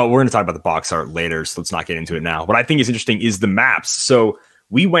 you know, we're going to talk about the box art later, so let's not get into it now. What I think is interesting is the maps. So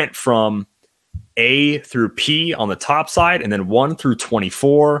we went from A through P on the top side, and then 1 through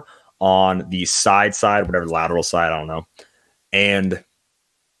 24 on the side, whatever, lateral side, I don't know. And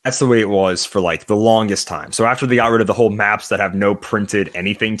that's the way it was for like the longest time. So after they got rid of the whole maps that have no printed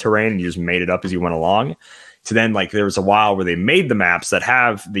anything terrain and you just made it up as you went along, so then like there was a while where they made the maps that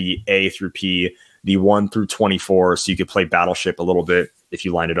have the A through P, the 1 through 24, so you could play Battleship a little bit if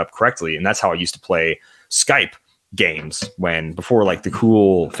you lined it up correctly. And that's how I used to play Skype games before like the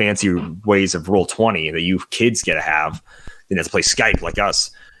cool fancy ways of Roll20 that you kids get to have. Then have to play Skype like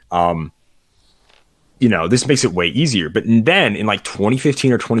us. You know, this makes it way easier. But then in like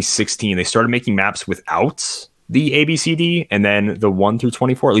 2015 or 2016, they started making maps without the ABCD and then the 1 through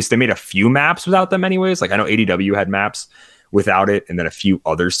 24. At least they made a few maps without them anyways. Like I know ADW had maps without it, and then a few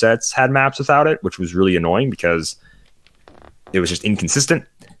other sets had maps without it, which was really annoying because it was just inconsistent.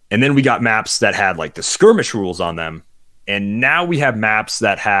 And then we got maps that had like the skirmish rules on them. And now we have maps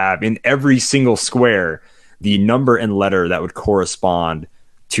that have in every single square the number and letter that would correspond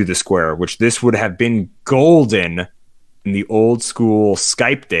to the square, which this would have been golden in the old school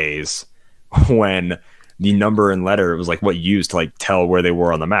Skype days when the number and letter was like what you used to like tell where they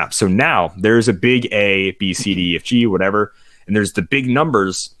were on the map. So now there's a big A, B, C, D, F, G, whatever, and there's the big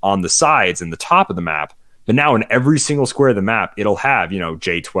numbers on the sides and the top of the map. But now in every single square of the map, it'll have,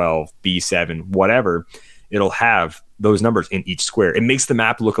 J12, B7, whatever. It'll have those numbers in each square. It makes the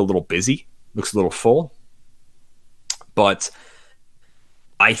map look a little busy, looks a little full. But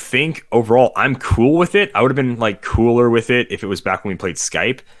I think overall I'm cool with it. I would have been like cooler with it if it was back when we played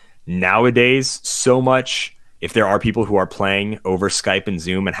Skype. Nowadays, so much, if there are people who are playing over Skype and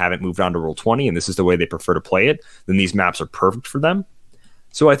Zoom and haven't moved on to Roll20, and this is the way they prefer to play it, then these maps are perfect for them.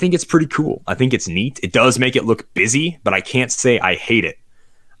 So I think it's pretty cool. I think it's neat. It does make it look busy, but I can't say I hate it.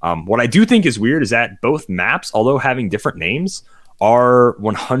 What I do think is weird is that both maps, although having different names, are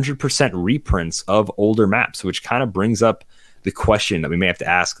 100% reprints of older maps, which kind of brings up the question that we may have to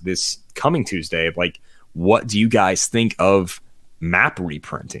ask this coming Tuesday of like, what do you guys think of map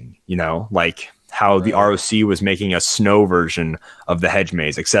reprinting? Like how the ROC was making a snow version of the Hedge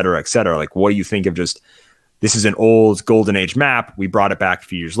Maze, et cetera, et cetera. Like, what do you think of just, this is an old Golden Age map. We brought it back a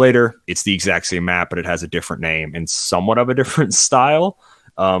few years later. It's the exact same map, but it has a different name and somewhat of a different style.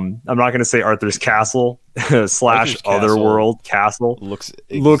 I'm not going to say Arthur's Castle / Otherworld Castle. Looks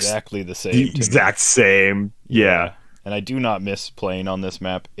exactly the same. The exact same. Yeah. And I do not miss playing on this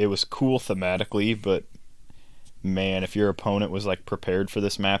map. It was cool thematically, but man, if your opponent was like prepared for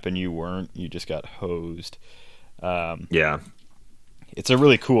this map and you weren't, you just got hosed. Yeah. It's a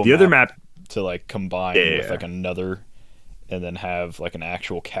really cool other map to like combine with like another, and then have like an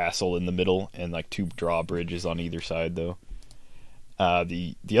actual castle in the middle and like 2 drawbridges on either side though.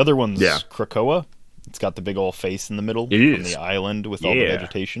 The other one's Krakoa. It's got the big old face in the middle on the island with all the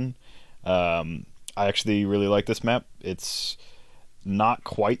vegetation. I actually really like this map. It's not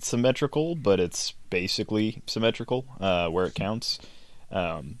quite symmetrical, but it's basically symmetrical where it counts.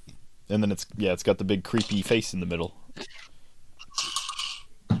 And then it's got the big creepy face in the middle.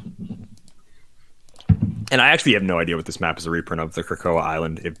 And I actually have no idea what this map is a reprint of, the Krakoa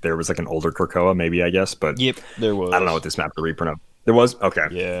Island. If there was like an older Krakoa, maybe, I guess. But yep, there was. I don't know what this map is a reprint of. There was? Okay.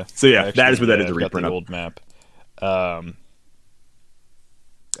 Yeah. So actually, that is what that is a reprint of. Old map. I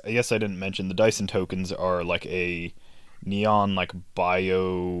guess I didn't mention the Dyson tokens are like a neon, like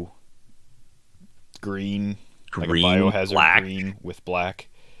bio green, like a biohazard black. Green with black.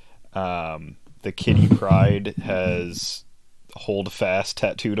 The Kitty Pride has Hold Fast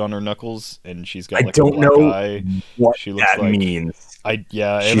tattooed on her knuckles, and she's got like a black eye. What she looks that like, means. I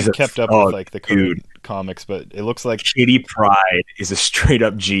haven't kept up with like the comics, but it looks like Kitty Pride is a straight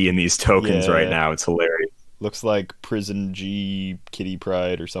up G in these tokens right now. It's hilarious. Looks like Prison G, Kitty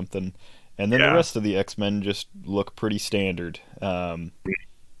Pride or something. And then the rest of the X-Men just look pretty standard.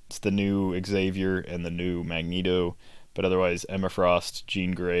 It's the new Xavier and the new Magneto, but otherwise Emma Frost,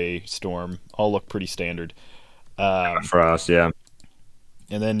 Jean Grey, Storm all look pretty standard. Frost, yeah.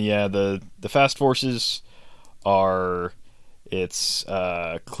 And then the Fast Forces are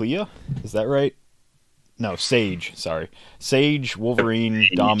Clea, is that right? No, Sage, sorry. Sage, Wolverine,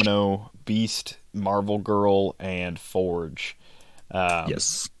 Domino, Beast, Marvel Girl, and Forge.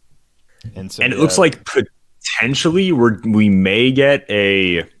 Yes. And so it looks like potentially we may get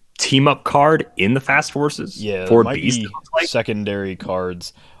a team-up card in the Fast Forces for Beast. Secondary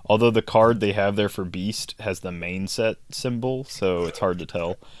cards. Although the card they have there for Beast has the main set symbol, so it's hard to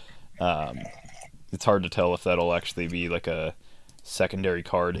tell. It's hard to tell if that'll actually be like a secondary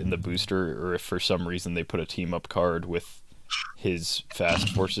card in the booster, or if for some reason they put a team-up card with his Fast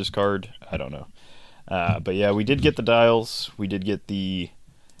Forces card. I don't know. But yeah, we did get the dials. We did get the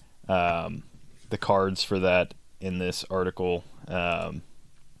cards for that in this article. But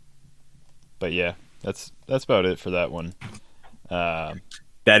yeah, that's about it for that one.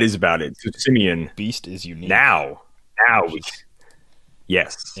 That is about it. So Simeon, Beast is unique. Now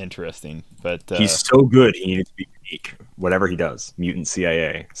yes, interesting. But he's so good. He needs to be unique. Whatever he does, mutant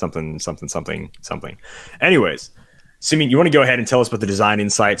CIA, something. Anyways, Simeon, you want to go ahead and tell us about the design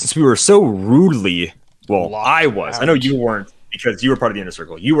insight, since we were so rudely. Well, I was. I know you weren't, because you were part of the inner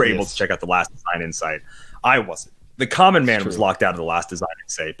circle. You were able to check out the last design insight. I wasn't. The common man was locked out of the last design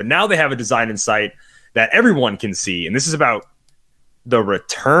insight, but now they have a design insight that everyone can see, and this is about the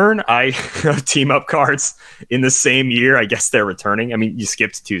return of team-up cards in the same year. I guess they're returning. I mean, you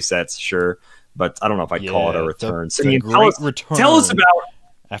skipped 2 sets, sure, but I don't know if I'd call it a return. So tell us about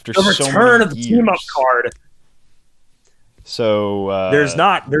after the return of the team-up card. So there's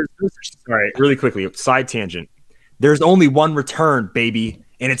all right, really quickly, side tangent. There's only one return, baby,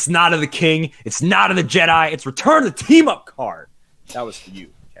 and it's not of the King, it's not of the Jedi, it's Return of the Team-Up card. That was for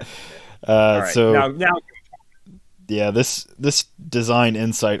you. Right, so now yeah, this design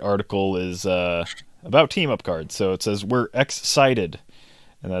insight article is about team-up cards. So it says, we're excited.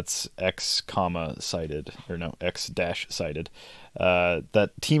 and that's X comma cited, or no, X dash cited.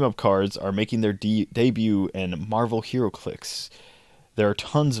 That team-up cards are making their debut in Marvel Heroclix. There are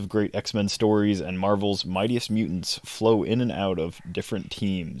tons of great X-Men stories, and Marvel's Mightiest Mutants flow in and out of different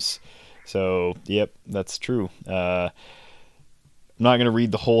teams. So, yep, that's true. I'm not going to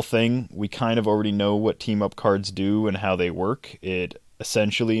read the whole thing. We kind of already know what team-up cards do and how they work. It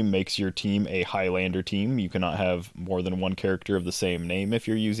essentially makes your team a Highlander team. You cannot have more than one character of the same name if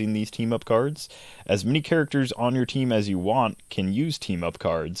you're using these team-up cards. As many characters on your team as you want can use team-up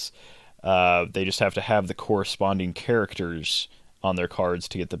cards. They just have to have the corresponding characters on their cards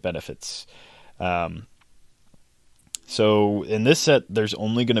to get the benefits. So in this set, there's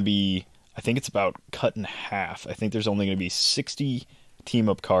only going to be, I think it's about cut in half. I think there's only going to be 60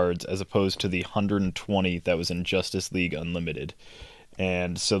 team-up cards as opposed to the 120 that was in Justice League Unlimited.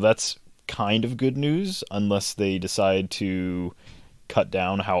 And so that's kind of good news, unless they decide to cut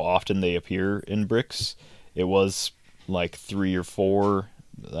down how often they appear in bricks. It was like 3 or 4,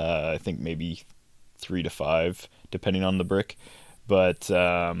 I think maybe 3 to 5, depending on the brick. But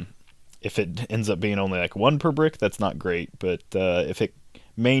if it ends up being only like 1 per brick, that's not great. But if it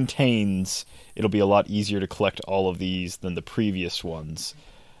maintains, it'll be a lot easier to collect all of these than the previous ones.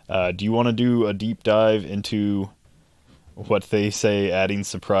 Do you want to do a deep dive into what they say adding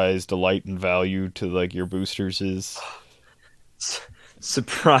surprise, delight, and value to like your boosters is?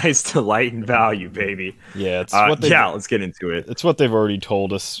 Surprise, delight, and value, baby. Yeah, it's let's get into it. It's what they've already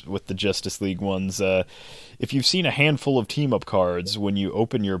told us with the Justice League ones. If you've seen a handful of team-up cards when you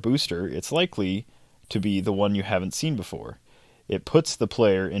open your booster, it's likely to be the one you haven't seen before. It puts the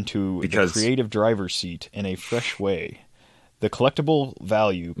player into the creative driver's seat in a fresh way. The collectible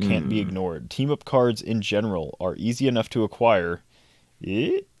value can't be ignored. Team-up cards in general are easy enough to acquire.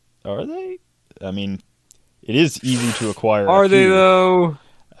 Are they? I mean, it is easy to acquire. Are they, though?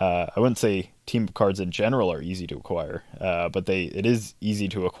 I wouldn't say team-up cards in general are easy to acquire, but it is easy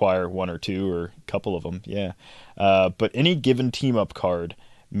to acquire 1 or 2 or a couple of them, yeah. But any given team-up card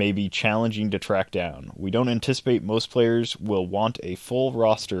may be challenging to track down. We don't anticipate most players will want a full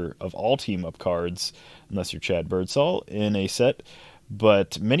roster of all team-up cards, unless you're Chad Birdsall, in a set,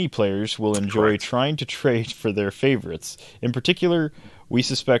 but many players will enjoy trying to trade for their favorites. In particular, we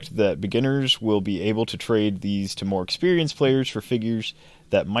suspect that beginners will be able to trade these to more experienced players for figures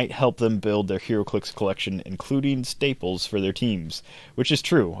that might help them build their Heroclix collection, including staples for their teams, which is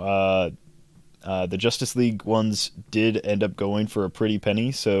true. The Justice League ones did end up going for a pretty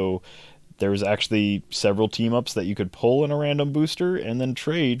penny, so there was actually several team-ups that you could pull in a random booster and then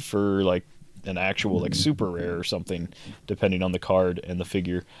trade for like an actual like super rare or something, depending on the card and the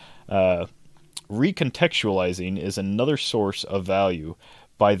figure. Recontextualizing is another source of value.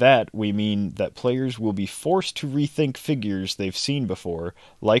 By that, we mean that players will be forced to rethink figures they've seen before,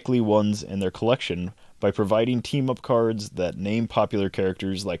 likely ones in their collection, by providing team-up cards that name popular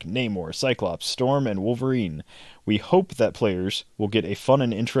characters like Namor, Cyclops, Storm, and Wolverine. We hope that players will get a fun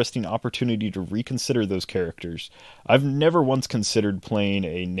and interesting opportunity to reconsider those characters. I've never once considered playing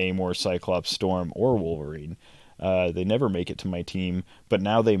a Namor, Cyclops, Storm, or Wolverine. They never make it to my team, but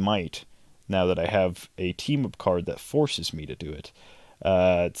now they might, now that I have a team-up card that forces me to do it.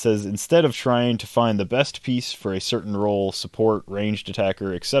 It says, instead of trying to find the best piece for a certain role, support, ranged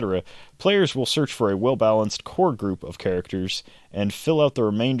attacker, etc., players will search for a well-balanced core group of characters and fill out the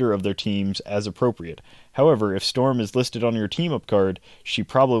remainder of their teams as appropriate. However, if Storm is listed on your team-up card, she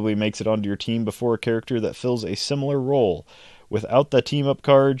probably makes it onto your team before a character that fills a similar role. Without that team-up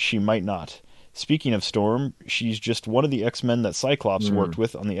card, she might not. Speaking of Storm, she's just one of the X-Men that Cyclops worked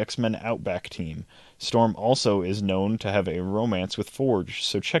with on the X-Men Outback team. Storm also is known to have a romance with Forge,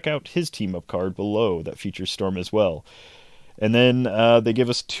 so check out his team-up card below that features Storm as well. And then they give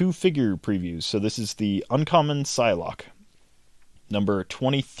us 2 figure previews. So this is the Uncommon Psylocke. Number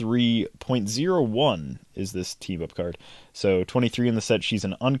 23.01 is this team-up card. So 23 in the set, she's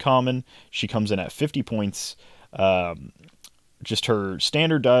an uncommon. She comes in at 50 points. Just her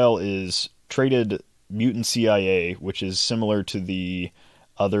standard dial is traded Mutant CIA, which is similar to the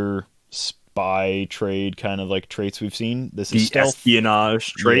other spy trade kind of like traits we've seen. This is stealth,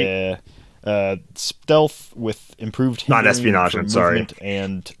 espionage trait. Yeah, stealth with improved not espionage. I'm sorry,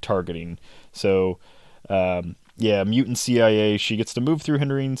 and targeting. So, yeah, Mutant CIA. She gets to move through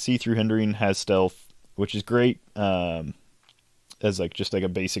hindering, see through hindering, has stealth, which is great. As like just like a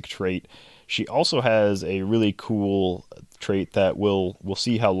basic trait. She also has a really cool trait that we'll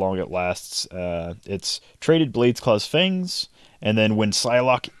see how long it lasts. It's traded Blades Claw's Fangs, and then when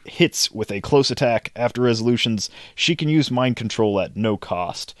Psylocke hits with a close attack after resolutions, she can use mind control at no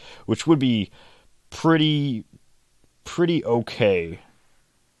cost, which would be pretty okay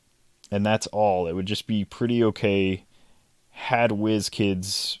and that's all. It would just be pretty okay had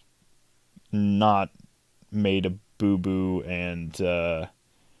WizKids not made a boo-boo and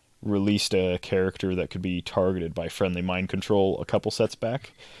released a character that could be targeted by friendly mind control a couple sets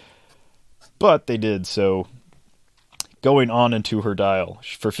back. But they did, so going on into her dial.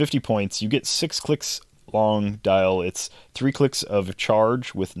 For 50 points, you get 6 clicks long dial. It's 3 clicks of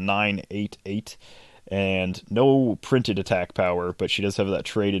charge with 988, and no printed attack power, but she does have that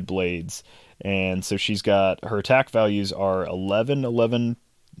traded blades. And so she's got, her attack values are 11, 11,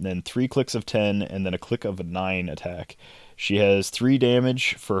 then 3 clicks of 10, and then a click of a 9 attack. She has 3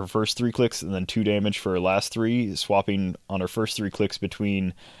 damage for her first 3 clicks, and then 2 damage for her last 3, swapping on her first 3 clicks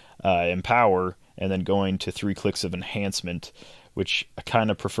between Empower, and then going to 3 clicks of Enhancement, which I kind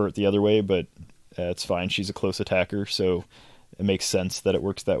of prefer it the other way, but it's fine. She's a close attacker, so it makes sense that it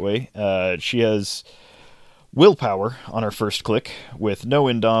works that way. She has Willpower on her first click with no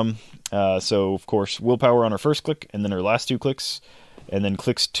Indom, so of course Willpower on her first click, and then her last 2 clicks, and then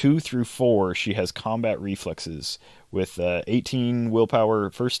clicks 2 through 4, she has Combat Reflexes with 18 Willpower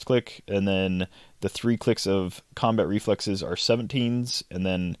first click, and then the 3 clicks of Combat Reflexes are 17s, and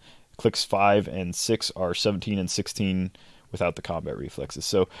then clicks 5 and 6 are 17 and 16 without the Combat Reflexes.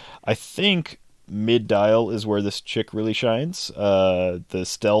 So I think mid-dial is where this chick really shines. The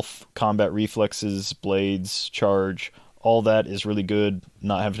stealth, Combat Reflexes, blades, charge, all that is really good.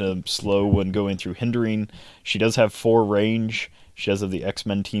 Not having to slow when going through hindering. She does have 4 range. She does have the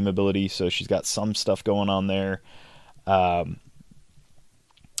X-Men team ability, so she's got some stuff going on there. The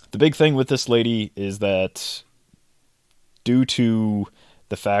big thing with this lady is that due to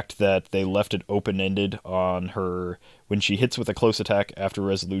the fact that they left it open-ended on her, when she hits with a close attack after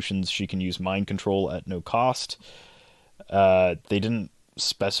resolutions, she can use mind control at no cost. They didn't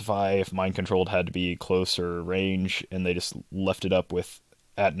specify if mind controlled had to be close or range, and they just left it up with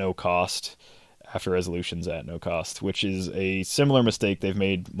at no cost after resolutions at no cost, which is a similar mistake they've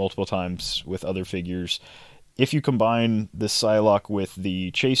made multiple times with other figures. If you combine this Psylocke with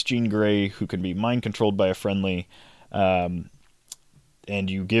the Chase Jean Grey, who can be mind controlled by a friendly, and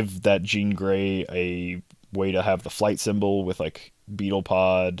you give that Jean Grey a way to have the flight symbol with like Beetle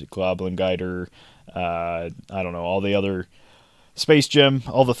Pod, Goblin Guider, I don't know, all the other Space Gem,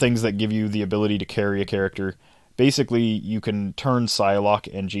 all the things that give you the ability to carry a character. Basically, you can turn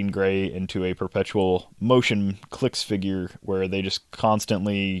Psylocke and Jean Grey into a perpetual motion Clix figure where they just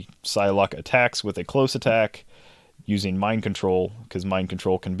constantly Psylocke attacks with a close attack using mind control, because mind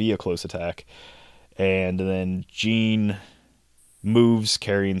control can be a close attack. And then Jean moves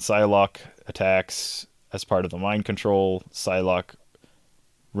carrying Psylocke attacks as part of the mind control. Psylocke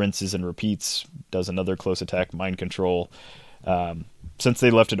rinses and repeats, does another close attack, mind control. Since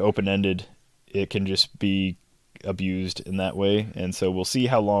they left it open-ended, it can just be abused in that way, and so we'll see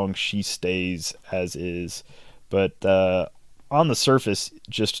how long she stays as is. But on the surface,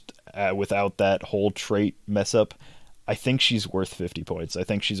 just without that whole trait mess up, I think she's worth 50 points. I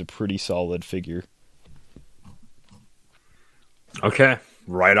think she's a pretty solid figure. Okay,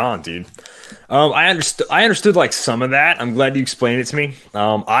 right on, dude. I understood like some of that. I'm glad you explained it to me.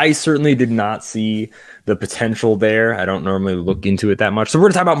 I certainly did not see the potential there. I don't normally look into it that much. So we're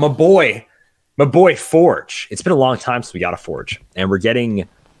gonna talk about my boy Forge. It's been a long time since we got a Forge, and we're getting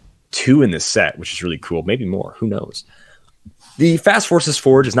 2 in this set, which is really cool. Maybe more, who knows? The Fast Forces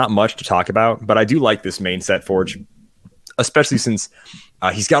Forge is not much to talk about, but I do like this main set Forge, especially since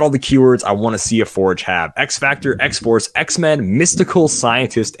he's got all the keywords I want to see a Forge have: X Factor, X Force, X-Men, Mystical,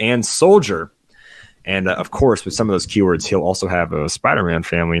 Scientist, and Soldier. And of course, with some of those keywords, he'll also have a Spider-Man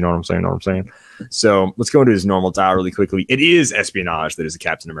family. You know what I'm saying? So let's go into his normal dial really quickly. It is espionage that is a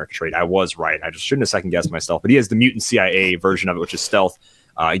Captain America trait. I was right. I just shouldn't have second-guessed myself. But he has the mutant CIA version of it, which is stealth.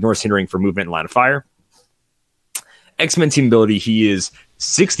 Ignores hindering for movement and line of fire. X-Men team ability, he is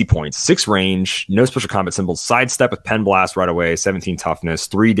 60 points, 6 range, no special combat symbols, sidestep with pen blast right away, 17 toughness,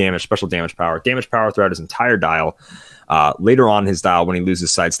 3 damage, special damage power throughout his entire dial. Later on his dial, when he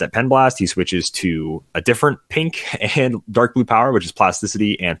loses sidestep pen blast, he switches to a different pink and dark blue power, which is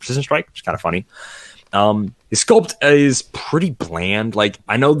plasticity and precision strike, which is kind of funny. His sculpt is pretty bland. Like,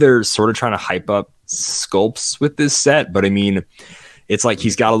 I know they're sort of trying to hype up sculpts with this set, but I mean, it's like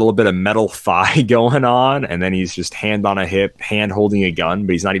he's got a little bit of metal thigh going on, and then he's just hand on a hip, hand holding a gun,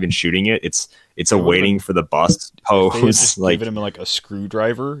 but he's not even shooting it. It's a waiting for the bust pose. They had just like given him like a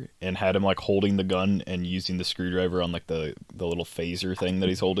screwdriver and had him like holding the gun and using the screwdriver on like the little phaser thing that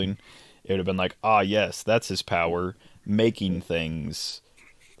he's holding. It would have been like, yes, that's his power, making things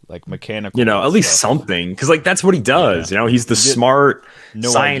like mechanical. You know, at least something, because like that's what he does. Yeah. You know, he's the smart no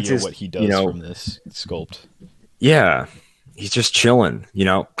scientist. Idea what he does from this sculpt. Yeah. he's just chilling, you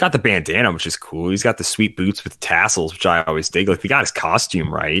know. Got the bandana, which is cool. He's got the sweet boots with tassels, which I always dig. Like, we got his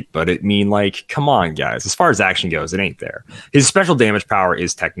costume right, but like, come on, guys. As far as action goes, it ain't there. His special damage power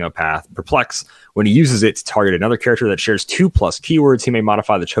is Technopath Perplex. When he uses it to target another character that shares 2+ keywords, he may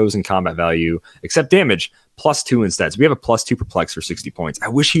modify the chosen combat value, except damage, +2 instead. So we have a +2 Perplex for 60 points. I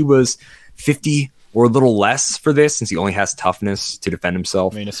wish he was 50 or a little less for this, since he only has toughness to defend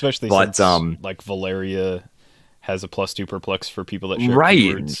himself. I mean, especially since like Valeria has a +2 Perplex for people that share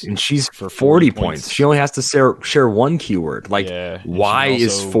keywords, and she's for 40 points. She only has to share 1 keyword. Like, why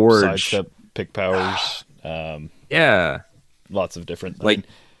is Forge sidestep pick powers? Lots of different. Like,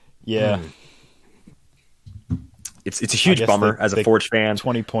 it's a huge bummer as a Forge fan.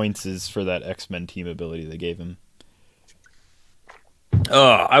 20 points is for that X-Men team ability they gave him.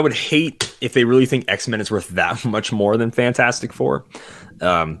 I would hate if they really think X-Men is worth that much more than Fantastic Four,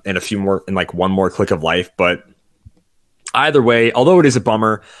 and a few more, and like one more click of life. But either way, although it is a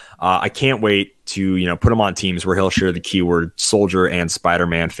bummer, I can't wait to put him on teams where he'll share the keyword Soldier and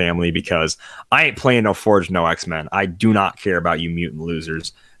Spider-Man family, because I ain't playing no Forge, no X-Men. I do not care about you mutant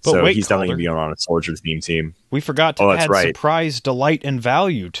losers. But so wait, he's definitely going to be on a Soldier theme team. We forgot to add surprise, delight, and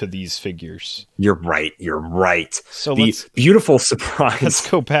value to these figures. You're right. So the beautiful surprise. Let's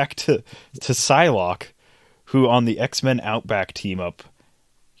go back to Psylocke, who on the X-Men Outback team-up,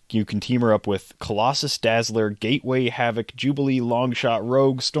 you can team her up with Colossus, Dazzler, Gateway, Havoc, Jubilee, Longshot,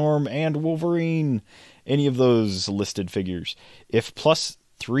 Rogue, Storm, and Wolverine. Any of those listed figures. If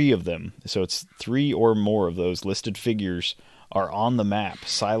 +3 of them, so it's 3 or more of those listed figures, are on the map,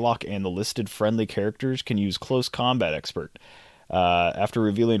 Psylocke and the listed friendly characters can use Close Combat Expert. After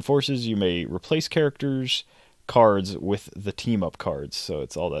revealing forces, you may replace cards with the team-up cards. So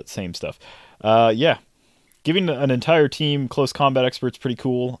it's all that same stuff. Giving an entire team Close Combat Expert's pretty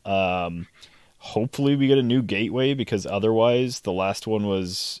cool. Hopefully we get a new Gateway, because otherwise the last one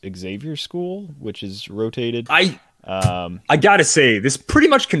was Xavier School, which is rotated. I gotta say, this pretty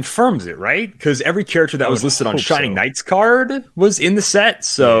much confirms it, right? Because every character that was listed on Shining Knight's card was in the set,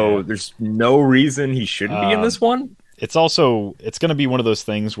 so there's no reason he shouldn't be in this one. It's going to be one of those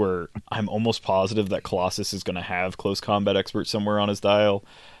things where I'm almost positive that Colossus is going to have Close Combat Expert somewhere on his dial.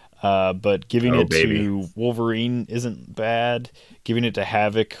 But giving it to Wolverine isn't bad. Giving it to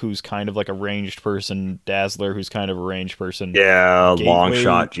Havoc, who's kind of like a ranged person, Dazzler, who's kind of a ranged person. Yeah,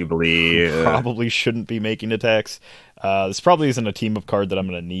 Longshot, Jubilee. Probably shouldn't be making attacks. This probably isn't a team-up card that I'm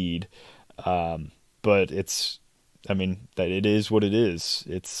going to need. But it is what it is.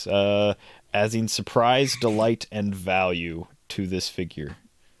 It's adding surprise, delight, and value to this figure.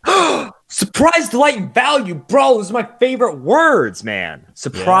 Surprise, delight, and value, bro. Those are my favorite words, man.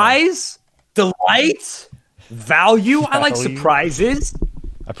 Surprise, delight, value. I like surprises.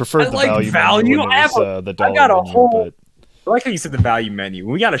 I prefer the value. I got a whole. I like how you said the value menu.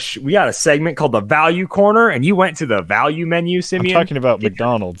 We got a segment called the value corner, and you went to the value menu, Simeon. I'm talking about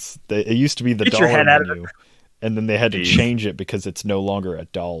McDonald's. It used to be the dollar menu, and then they had to change it because it's no longer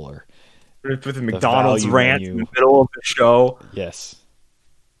 $1. With the McDonald's rant in the middle of the show. Yes.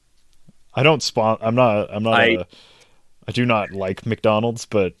 I don't I do not like McDonald's,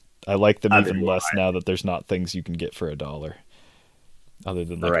 but I like them even less now that there's not things you can get for $1, other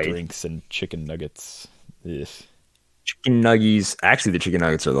than like drinks and chicken nuggets. Ugh. Chicken nuggies. Actually, the chicken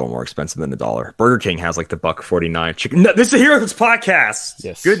nuggets are a little more expensive than $1. Burger King has like the $1.49 chicken. This is a Heroclix podcast.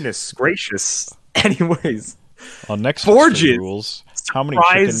 Yes. Goodness gracious. Anyways, on next Forges rules, how many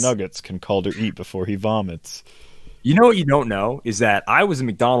chicken nuggets can Calder eat before he vomits? You know what you don't know is that I was a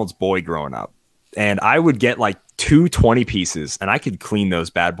McDonald's boy growing up, and I would get like 2 20 pieces, and I could clean those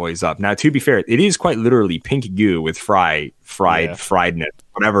bad boys up. Now, to be fair, it is quite literally pink goo with friedness,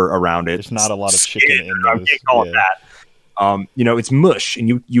 whatever around it. There's not a lot of chicken in those. I can't call it that. It's mush,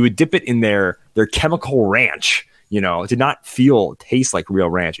 and you would dip it in their chemical ranch. It did not taste like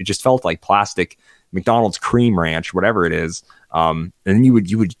real ranch. It just felt like plastic McDonald's cream ranch, whatever it is. And then you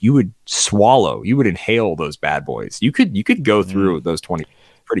would swallow, you would inhale those bad boys. You could go through those 20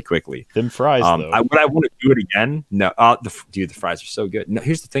 pretty quickly. Them fries, though. Would I want to do it again? No. The fries are so good. No,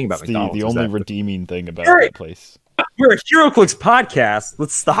 here's the thing about McDonald's. The only redeeming thing about that place. We're a Heroclix podcast.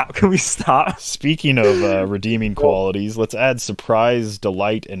 Let's stop. Can we stop? Speaking of redeeming qualities, let's add surprise,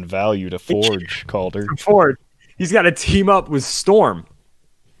 delight, and value to Forge, Calder. Forge. He's got to team up with Storm.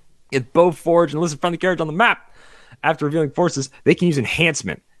 Get both Forge and listen friendly characters on the map. After revealing forces, they can use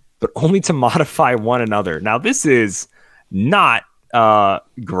enhancement, but only to modify one another. Now, this is not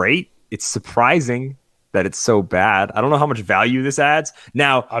great. It's surprising that it's so bad. I don't know how much value this adds.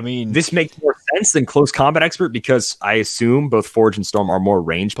 Now, this makes more sense than Close Combat Expert, because I assume both Forge and Storm are more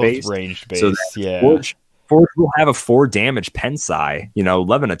range-based. Both range-based, so Forge will have a 4 damage Pensai,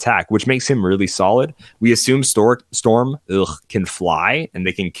 11 attack, which makes him really solid. We assume Storm can fly and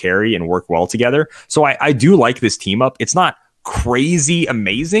they can carry and work well together. So I do like this team up. It's not crazy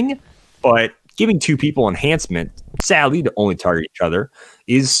amazing, but giving 2 people enhancement, sadly to only target each other,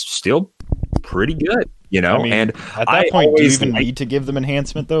 is still pretty good, I mean, and at that point, do you even need to give them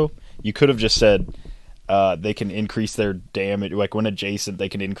enhancement though? You could have just said they can increase their damage, like when adjacent, they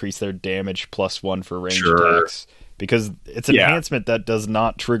can increase their damage +1 for range attacks, because it's an enhancement that does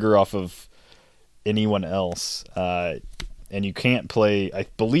not trigger off of anyone else. And you can't play, I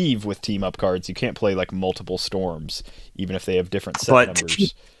believe, with team up cards, you can't play like multiple storms, even if they have different set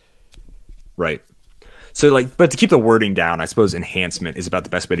numbers. Right. So but to keep the wording down, I suppose enhancement is about the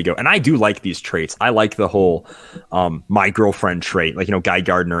best way to go. And I do like these traits. I like the whole my girlfriend trait, Guy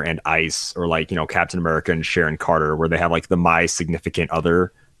Gardner and Ice, or Captain America and Sharon Carter, where they have the my significant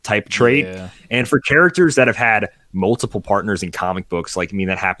other type trait. Yeah. And for characters that have had multiple partners in comic books,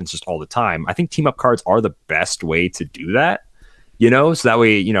 that happens just all the time. I think team up cards are the best way to do that. So that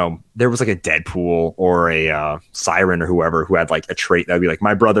way, there was a Deadpool or a Siren or whoever who had a trait that would be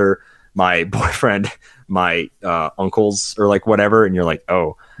my brother, my boyfriend, my uncles, or whatever, and you're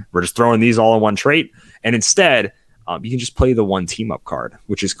oh, we're just throwing these all in one trait. And instead, you can just play the one team up card,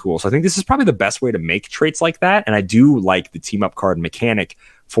 which is cool. So I think this is probably the best way to make traits like that. And I do like the team up card mechanic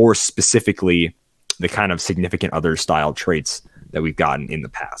for specifically the kind of significant other style traits that we've gotten in the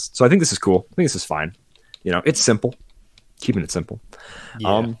past. So I think this is cool. I think this is fine. It's simple, keeping it simple.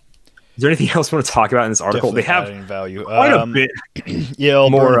 Yeah. Is there anything else you want to talk about in this article? Definitely they have value. Quite a bit. Yeah, I'll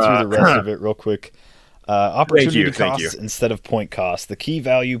burn through the rest of it real quick. Opportunity Thank costs instead of point costs. The key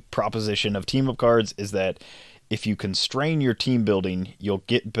value proposition of team up cards is that if you constrain your team building, you'll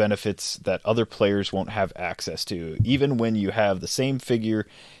get benefits that other players won't have access to. Even when you have the same figure.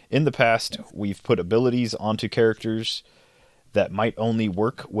 In the past, we've put abilities onto characters that might only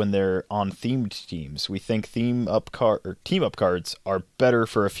work when they're on themed teams. We think team up cards are better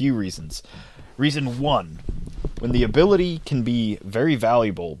for a few reasons. Reason 1, when the ability can be very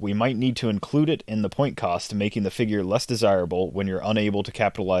valuable, we might need to include it in the point cost, making the figure less desirable when you're unable to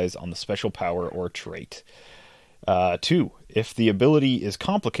capitalize on the special power or trait. 2, if the ability is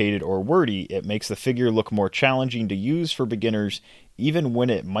complicated or wordy, it makes the figure look more challenging to use for beginners, even when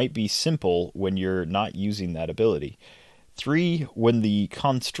it might be simple when you're not using that ability. 3, when the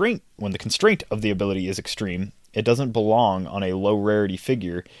constraint of the ability is extreme, it doesn't belong on a low rarity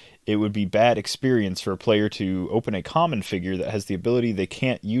figure. It would be bad experience for a player to open a common figure that has the ability they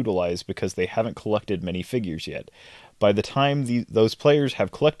can't utilize because they haven't collected many figures yet. By the time those players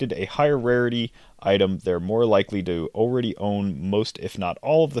have collected a higher rarity item, they're more likely to already own most, if not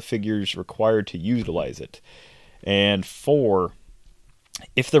all, of the figures required to utilize it. And 4,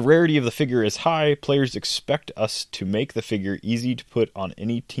 if the rarity of the figure is high, players expect us to make the figure easy to put on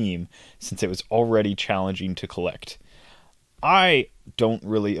any team since it was already challenging to collect. I don't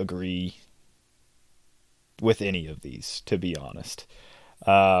really agree with any of these, to be honest.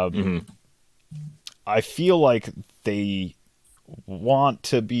 I feel like they want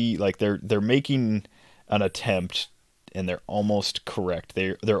to be they're making an attempt and they're almost correct.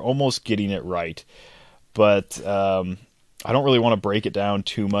 They're almost getting it right, but I don't really want to break it down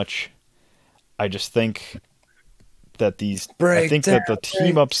too much. I just think that the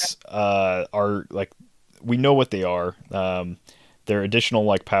team ups are we know what they are. They're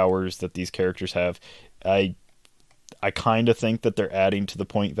additional powers that these characters have. I kind of think that they're adding to the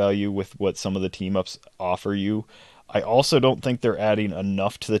point value with what some of the team ups offer you. I also don't think they're adding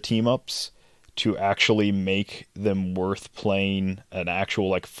enough to the team ups to actually make them worth playing an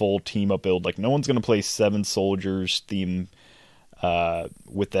actual full team up build. No one's going to play 7 soldiers theme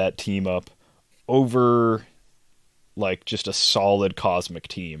with that team up over just a solid cosmic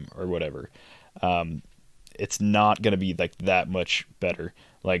team or whatever. It's not going to be that much better.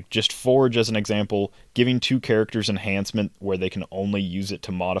 Just Forge as an example, giving 2 characters enhancement where they can only use it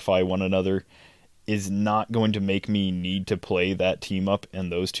to modify one another is not going to make me need to play that team up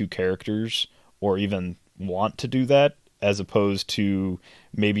and those 2 characters, or even want to do that, as opposed to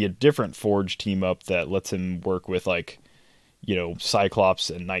maybe a different Forge team up that lets him work with Cyclops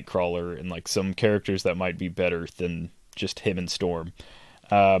and Nightcrawler and some characters that might be better than just him and Storm.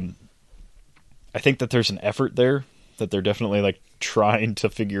 I think that there's an effort there, that they're definitely trying to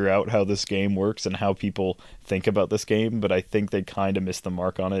figure out how this game works and how people think about this game, but I think they kind of missed the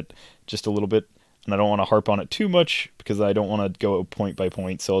mark on it just a little bit. and I don't want to harp on it too much because I don't want to go point by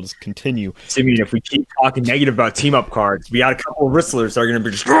point, so I'll just continue. Simeon, if we keep talking negative about team-up cards, we got a couple of wrestlers that are going to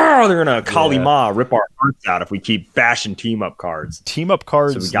be just, they're going to Kali Ma rip our hearts out if we keep bashing team-up cards. Team-up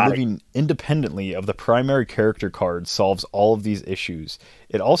cards living independently of the primary character card solves all of these issues.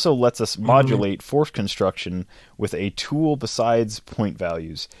 It also lets us modulate force construction with a tool besides point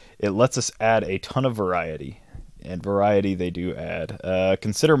values. It lets us add a ton of variety. And variety they do add.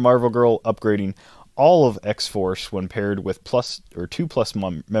 Consider Marvel Girl upgrading all of X-Force when paired with plus or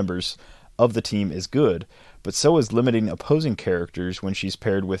 2+ members of the team is good, but so is limiting opposing characters when she's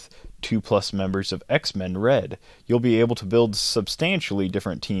paired with 2+ members of X-Men Red. You'll be able to build substantially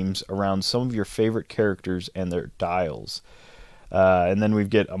different teams around some of your favorite characters and their dials. And then we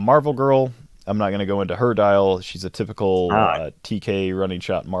get a Marvel Girl. I'm not going to go into her dial. She's a typical TK running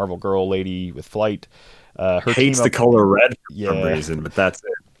shot Marvel Girl lady with flight. Her hates the color red for some reason, but that's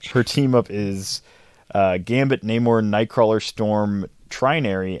it. Her team up is Gambit, Namor, Nightcrawler, Storm,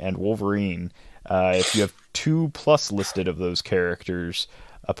 Trinary, and Wolverine. If you have 2+ listed of those characters,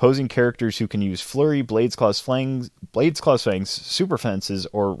 opposing characters who can use Flurry, Blades, Claws, Fangs, Super Fences,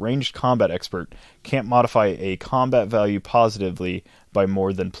 or Ranged Combat Expert can't modify a combat value positively by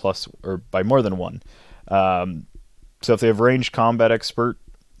more than one. So if they have Ranged Combat Expert,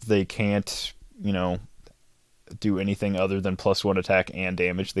 they can't, do anything other than +1 attack and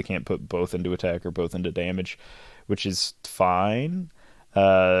damage. They can't put both into attack or both into damage, which is fine.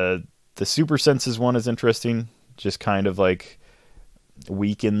 The Super Senses one is interesting. Just kind of like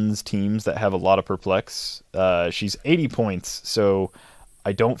weakens teams that have a lot of perplex. She's 80 points, so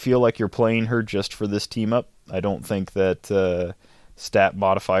I don't feel like you're playing her just for this team up. I don't think that stat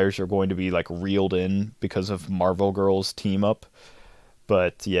modifiers are going to be like reeled in because of Marvel Girl's team up.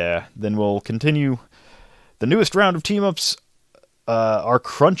 But yeah, then we'll continue. The newest round of team-ups are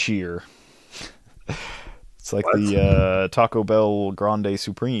crunchier. It's like the Taco Bell Grande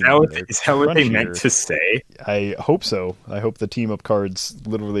Supreme. Is that what they meant to say? I hope so. I hope the team-up cards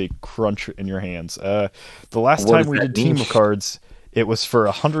literally crunch in your hands. The last time we did team-up cards, it was for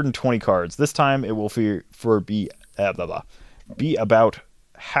 120 cards. This time it will be about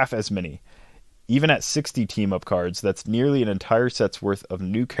half as many. Even at 60 team-up cards, that's nearly an entire set's worth of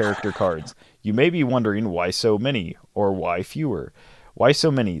new character cards. You may be wondering why so many, or why fewer. Why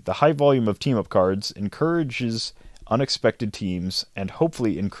so many? The high volume of team-up cards encourages unexpected teams and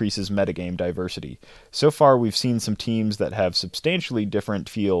hopefully increases metagame diversity. So far, we've seen some teams that have substantially different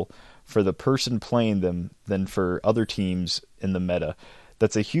feel for the person playing them than for other teams in the meta.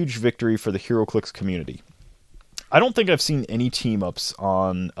 That's a huge victory for the Heroclix community. I don't think I've seen any team-ups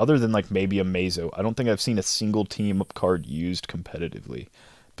on, other than like maybe a Mazo, I don't think I've seen a single team-up card used competitively.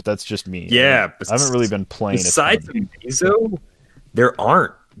 But that's just me. Yeah. I haven't really been playing it. Besides Mazo, there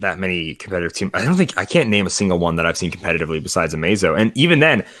aren't that many competitive teams. I can't name a single one that I've seen competitively besides a Mazo. And even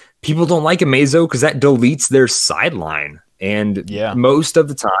then, people don't like a Mazo because that deletes their sideline. And most of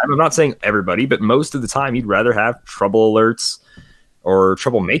the time, I'm not saying everybody, but most of the time, you'd rather have trouble alerts or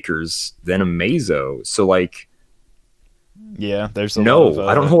troublemakers than a Mazo. So like, yeah, there's a lot of,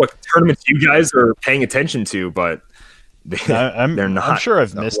 I don't know what tournaments you guys are paying attention to, but they're not. I'm sure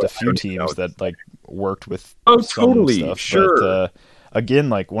I've missed a few teams that like worked with. Oh, totally, stuff, sure. But, again,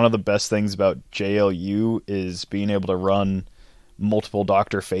 like one of the best things about JLU is being able to run multiple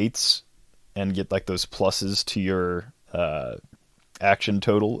Dr. Fates and get like those pluses to your action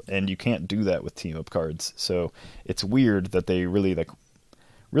total, and you can't do that with team up cards. So it's weird that they really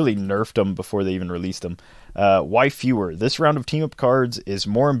nerfed them before they even released them. Why fewer? This round of team up cards is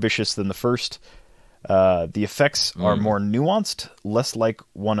more ambitious than the first. The effects are more nuanced, less like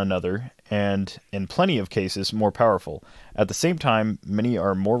one another, and in plenty of cases more powerful. At the same time, many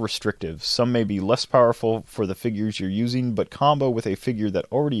are more restrictive. Some may be less powerful for the figures you're using, but combo with a figure that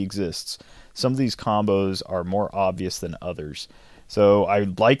already exists. Some of these combos are more obvious than others. So I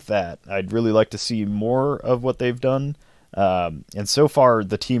like that. I'd really like to see more of what they've done. And so far,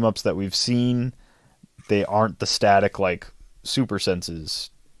 the team-ups that we've seen, they aren't the static, like, super senses,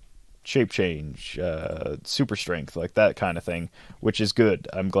 shape change, super strength, like that kind of thing, which is good.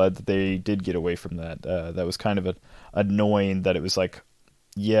 I'm glad that they did get away from that. That was kind of annoying that it was like,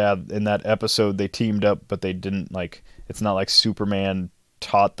 yeah, in that episode they teamed up, but they didn't, like, it's not like Superman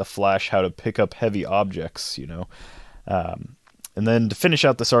taught the Flash how to pick up heavy objects, you know. And then to finish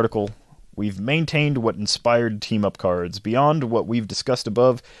out this article, we've maintained what inspired team-up cards. Beyond what we've discussed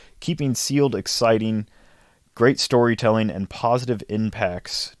above, keeping sealed exciting, great storytelling, and positive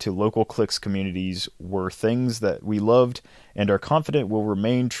impacts to local Clix communities were things that we loved and are confident will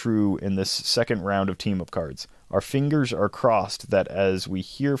remain true in this second round of team-up cards. Our fingers are crossed that as we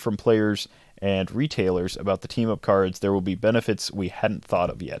hear from players and retailers about the team-up cards, there will be benefits we hadn't thought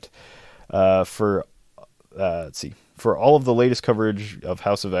of yet. For all of the latest coverage of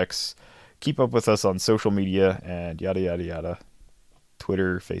House of X, keep up with us on social media and yada yada yada.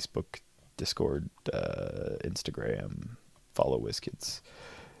 Twitter, Facebook, Discord, Instagram. Follow WizKids.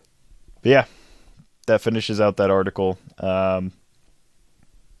 But yeah, that finishes out that article.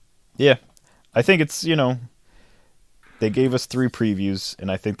 Yeah, I think it's, they gave us 3 previews,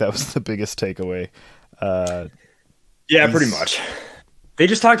 and I think that was the biggest takeaway. Yeah, pretty much. They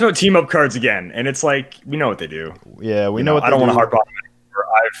just talked about team-up cards again, and it's like, we know what they do. Yeah, we know what they do. I don't want to harp on it anymore.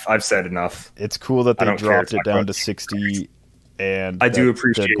 I've said enough. It's cool that they dropped it down to 60, and I do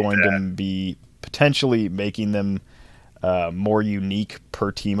appreciate they're going to be potentially making them more unique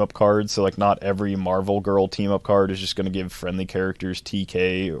per team-up card. So, like, not every Marvel Girl team-up card is just going to give friendly characters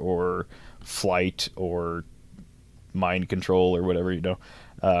TK or Flight or Mind Control or whatever,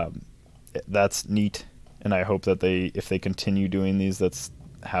 That's neat, and I hope that if they continue doing these, that's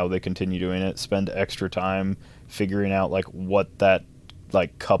how they continue doing it. Spend extra time figuring out, like, what that,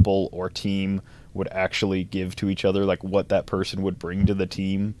 like, couple or team would actually give to each other, like, what that person would bring to the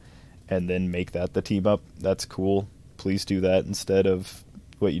team, and then make that the team-up. That's cool. Please do that instead of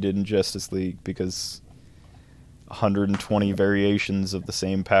what you did in Justice League, because 120 variations of the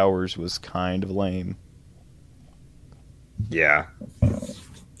same powers was kind of lame. Yeah.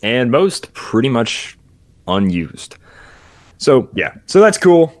 And most pretty much unused. So, yeah. So that's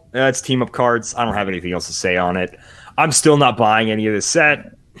cool. That's team-up cards. I don't have anything else to say on it. I'm still not buying any of this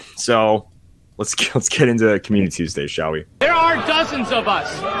set. So, let's get into Community Tuesday, shall we? There are dozens of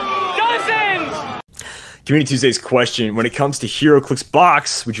us. Dozens! Community Tuesday's question: when it comes to Heroclix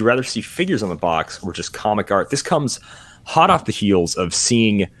box, would you rather see figures on the box or just comic art? This comes hot off the heels of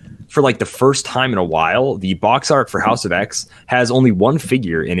seeing, for like the first time in a while, the box art for House of X has only one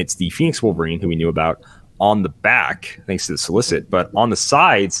figure, and it's the Phoenix Wolverine, who we knew about, on the back, thanks to the solicit. But on the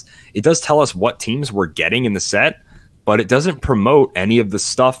sides, it does tell us what teams we're getting in the set, but it doesn't promote any of the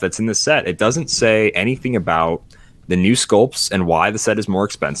stuff that's in the set. It doesn't say anything about the new sculpts and why the set is more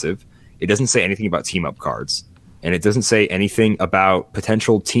expensive. It doesn't say anything about team-up cards. And it doesn't say anything about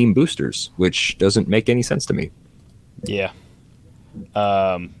potential team boosters, which doesn't make any sense to me. Yeah.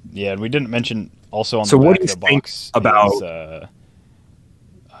 And we didn't mention also on the back of the box about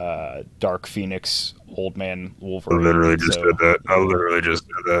Dark Phoenix, Old Man Wolverine. I literally just said that.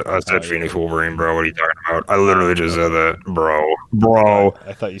 I said Phoenix Wolverine, bro. What are you talking about? I literally just said that, bro.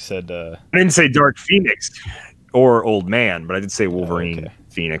 I thought you said... I didn't say Dark Phoenix or Old Man, but I did say Wolverine,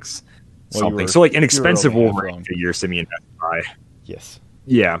 Phoenix, something. So, like, an expensive Wolverine figure Simeon has to buy. Yes.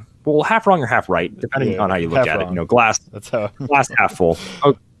 Yeah. Well, half wrong or half right, depending on how you look at it. Glass. That's how. Glass half full.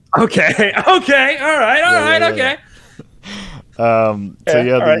 Oh, okay. All right. Okay. I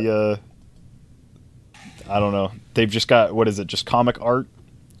don't know. They've just got, what is it? Just comic art.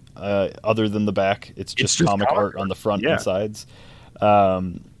 Other than the back, it's just comic art on the front and sides.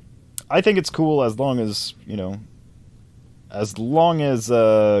 I think it's cool as long as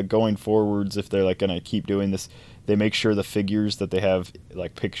going forwards, if they're like going to keep doing this, they make sure the figures that they have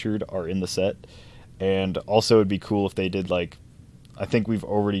like pictured are in the set. And also it'd be cool if they did, like, I think we've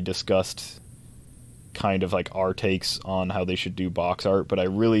already discussed kind of like our takes on how they should do box art, but I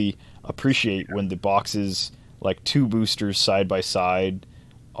really appreciate when the boxes, like 2 boosters side by side,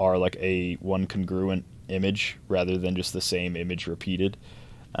 are like one congruent image rather than just the same image repeated.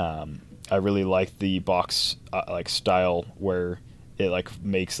 I really like the box like style where it like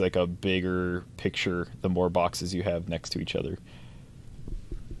makes like a bigger picture the more boxes you have next to each other.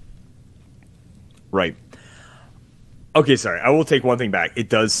 Right. Okay, sorry. I will take one thing back. It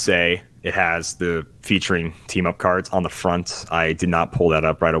does say it has the featuring team-up cards on the front. I did not pull that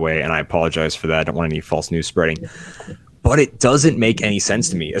up right away, and I apologize for that. I don't want any false news spreading. But it doesn't make any sense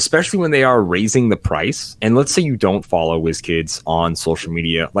to me, especially when they are raising the price. And let's say you don't follow WizKids on social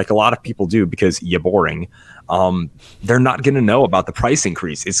media, like a lot of people do because you're boring. They're not going to know about the price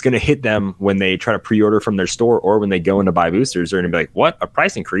increase. It's going to hit them when they try to pre-order from their store or when they go in to buy boosters. They're going to be like, what? A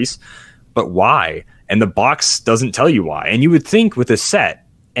price increase? But why? And the box doesn't tell you why. And you would think with a set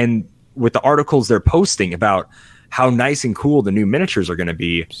and with the articles they're posting about how nice and cool the new miniatures are going to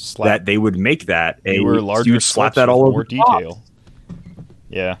be, that they would make that larger, slap that all over more detail.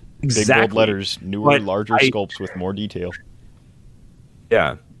 Yeah, exactly. Big bold letters, newer, larger sculpts with more detail.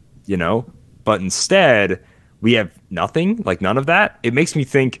 Yeah, but instead we have nothing, like none of that. It makes me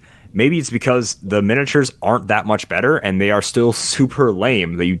think maybe it's because the miniatures aren't that much better and they are still super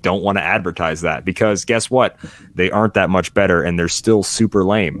lame that you don't want to advertise that, because guess what? They aren't that much better and they're still super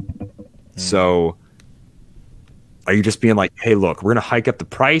lame. So Are you just being like, hey, look, we're gonna hike up the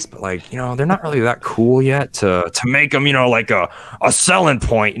price, but like, they're not really that cool yet to make them, like a selling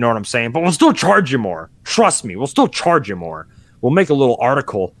point, you know what I'm saying? But we'll still charge you more. Trust me, we'll still charge you more. We'll make a little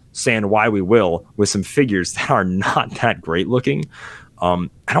article saying why we will with some figures that are not that great looking. I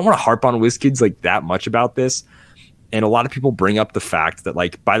don't want to harp on WizKids like that much about this. And a lot of people bring up the fact that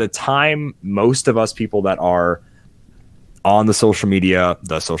like by the time most of us people that are on the social media,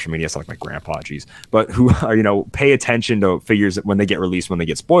 it's like my grandpa, geez, but who are, pay attention to figures when they get released, when they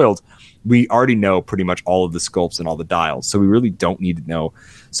get spoiled, we already know pretty much all of the sculpts and all the dials. So we really don't need to know.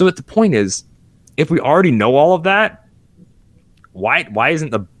 So the point is, if we already know all of that, why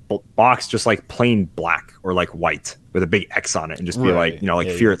isn't the box just like plain black or like white with a big X on it and just be like,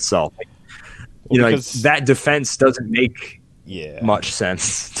 Fear itself? Like, that defense doesn't make much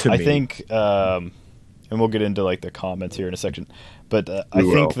sense to me. I think, and we'll get into like the comments here in a section, but I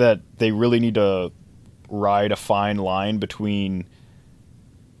think that they really need to ride a fine line between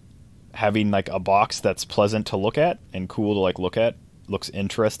having like a box that's pleasant to look at and cool to like look at, looks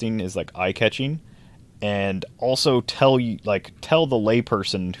interesting, is like eye-catching, and also tell the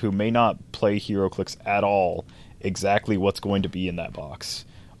layperson who may not play Heroclix at all exactly what's going to be in that box.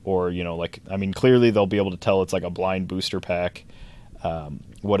 Or, clearly they'll be able to tell it's like a blind booster pack,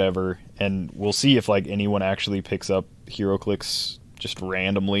 whatever. And we'll see if like anyone actually picks up Heroclix just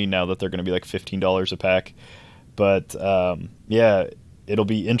randomly now that they're going to be like $15 a pack. But it'll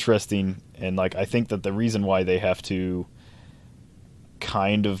be interesting. And like, I think that the reason why they have to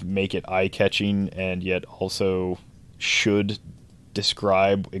kind of make it eye-catching and yet also should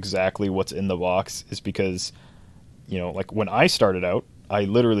describe exactly what's in the box is because, like when I started out, I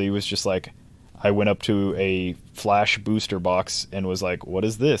literally was just like, I went up to a Flash booster box and was like, what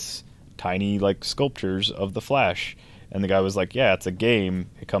is this? Tiny like sculptures of the Flash. And the guy was like, yeah, it's a game.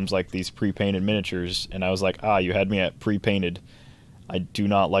 It comes like these pre-painted miniatures. And I was like, you had me at pre-painted. I do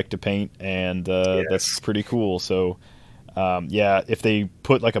not like to paint, and that's pretty cool. So if they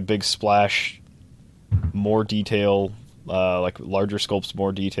put like a big splash, more detail, like larger sculpts,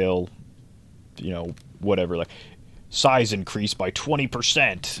 more detail, whatever, like size increase by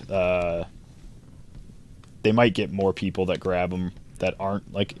 20%, they might get more people that grab them that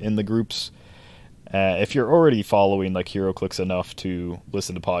aren't like in the groups. If you're already following like Heroclix enough to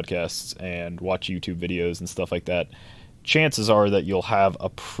listen to podcasts and watch YouTube videos and stuff like that, chances are that you'll have a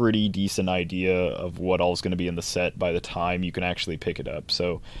pretty decent idea of what all is going to be in the set by the time you can actually pick it up.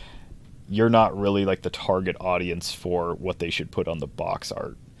 So you're not really like the target audience for what they should put on the box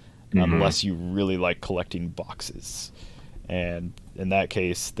art, unless you really like collecting boxes. And in that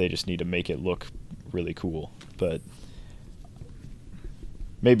case, they just need to make it look really cool. But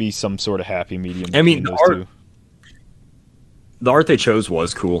maybe some sort of happy medium. I mean, the art they chose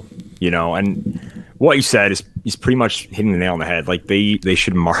was cool, and what you said is pretty much hitting the nail on the head. Like they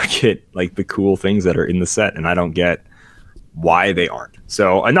should market like the cool things that are in the set, and I don't get why they aren't.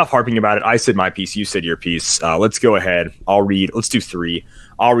 So enough harping about it. I said my piece, you said your piece. Let's go ahead. Let's do 3.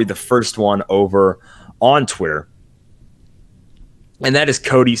 I'll read the first one over on Twitter. And that is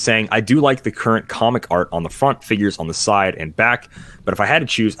Cody saying, I do like the current comic art on the front, figures on the side and back, but if I had to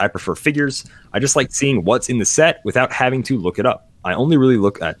choose, I prefer figures. I just like seeing what's in the set without having to look it up. I only really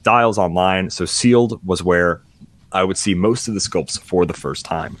look at dials online, so sealed was where I would see most of the sculpts for the first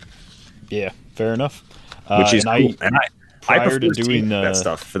time. Yeah, fair enough. Which is cool. I prefer to doing that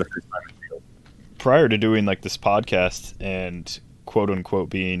stuff for the first time in sealed. Prior to doing like this podcast and quote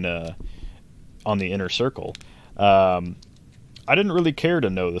unquote being on the inner circle, I didn't really care to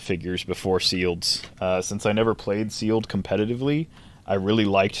know the figures before sealeds. Since I never played sealed competitively, I really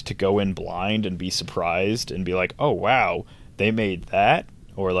liked to go in blind and be surprised and be like, oh wow, they made that?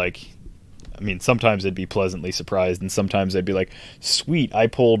 Or like, sometimes I'd be pleasantly surprised, and sometimes I'd be like, sweet, I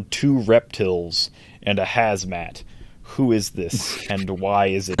pulled 2 reptiles and a hazmat. Who is this, and why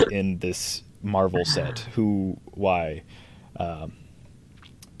is it in this Marvel set? Why?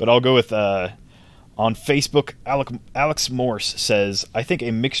 But I'll go with... on Facebook, Alex Morse says, I think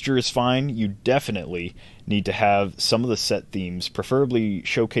a mixture is fine. You definitely need to have some of the set themes, preferably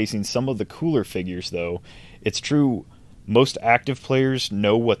showcasing some of the cooler figures, though. It's true, most active players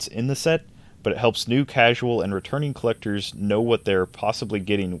know what's in the set, but it helps new casual and returning collectors know what they're possibly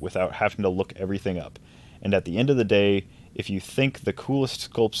getting without having to look everything up. And at the end of the day, if you think the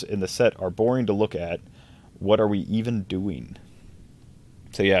coolest sculpts in the set are boring to look at, what are we even doing?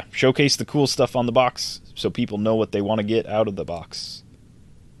 So yeah, showcase the cool stuff on the box so people know what they want to get out of the box.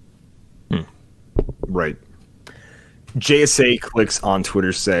 Right. JSA Clicks on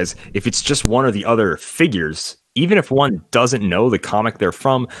Twitter says, if it's just one or the other figures, even if one doesn't know the comic they're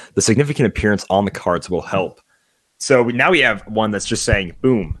from, the significant appearance on the cards will help. So now we have one that's just saying,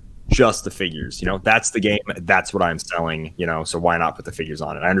 boom, just the figures. You know, that's the game. That's what I'm selling. You know, so why not put the figures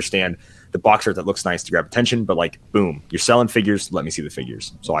on it? I understand the box art that looks nice to grab attention, but like, boom, you're selling figures. Let me see the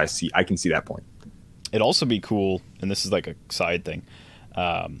figures. So I can see that point. It'd also be cool, and this is like a side thing,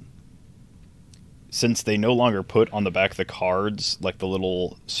 since they no longer put on the back of the cards like the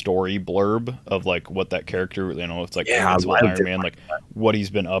little story blurb of like what that character, you know, it's like Iron Man, like what he's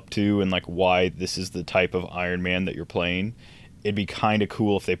been up to and like why this is the type of Iron Man that you're playing. It'd be kind of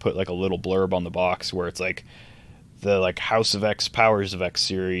cool if they put like a little blurb on the box where it's like the like House of X, Powers of X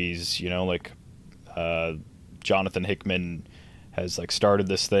series, you know, like Jonathan Hickman has like started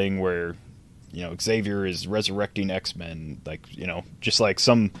this thing where, you know, Xavier is resurrecting X-Men, like, you know, just like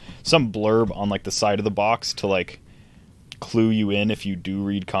some blurb on like the side of the box to like clue you in if you do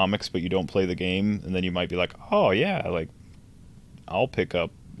read comics but you don't play the game, and then you might be like, oh yeah, like I'll pick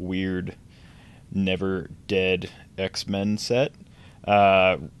up weird never dead X-Men set.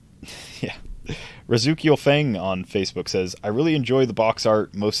 Yeah. Razukiel Feng on Facebook says, I really enjoy the box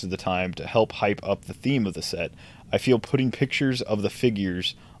art most of the time to help hype up the theme of the set. I feel putting pictures of the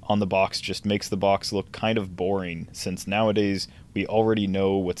figures on the box just makes the box look kind of boring, since nowadays we already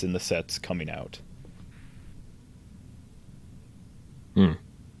know what's in the sets coming out.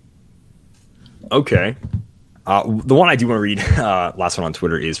 Okay. The one I do want to read, last one on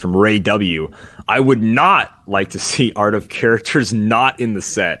Twitter, is from Ray W. I would not like to see art of characters not in the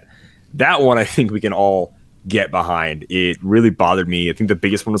set. That one I think we can all get behind. It really bothered me. I think the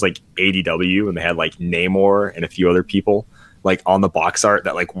biggest one was like ADW, and they had like Namor and a few other people like on the box art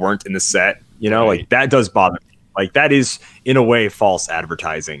that like weren't in the set, you know, like that does bother me. Like that is in a way false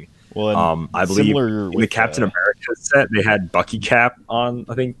advertising. Well, I believe in the Captain America set they had Bucky cap on,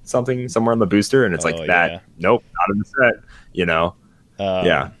 I think somewhere on the booster, and it's like that. Yeah. Nope, not in the set, you know.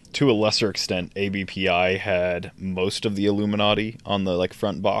 Yeah. To a lesser extent, ABPI had most of the Illuminati on the like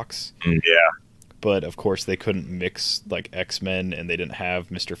front box. Yeah. But of course they couldn't mix like X-Men, and they didn't have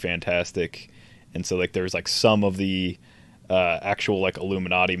Mr. Fantastic, and so like there's like some of the actual like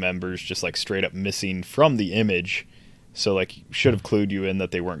Illuminati members just like straight up missing from the image. So like should have clued you in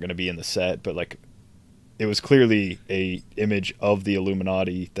that they weren't going to be in the set, but like it was clearly a image of the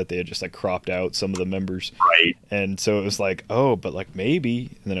Illuminati that they had just like cropped out some of the members. Right. And so it was like, oh, but like maybe,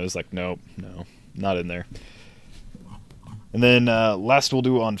 and then it was like, nope, no, not in there. And then last we'll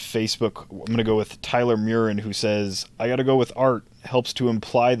do on Facebook, I'm going to go with Tyler Murin, who says, I got to go with art. Helps to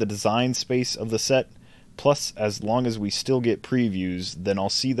imply the design space of the set. Plus, as long as we still get previews, then I'll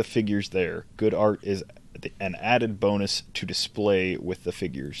see the figures there. Good art is an added bonus to display with the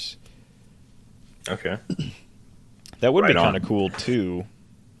figures. Okay. That would be kind of cool, too,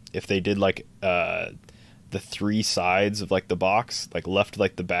 if they did, like, the three sides of, like, the box, like, left,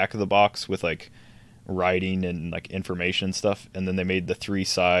 like, the back of the box with, like, writing and, like, information and stuff, and then they made the three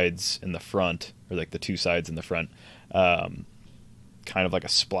sides in the front, or, like, the two sides in the front, kind of like a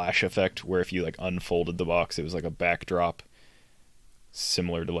splash effect, where if you, like, unfolded the box, it was, like, a backdrop,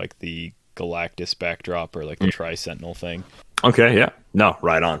 similar to, like, the Galactus backdrop, or, like, the Tri-Sentinel thing. Okay, yeah. No,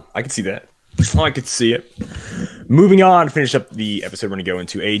 right on. I can see that. I could see it. Moving on, to finish up the episode, we're going to go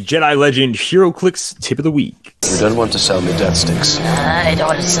into a Jedi Legend Heroclix tip of the week. You don't want to sell me death sticks. I don't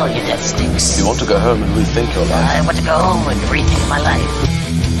want to sell you death sticks. You want to go home and rethink your life. I want to go home and rethink my life.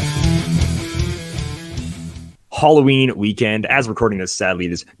 Halloween weekend. As recording this, sadly,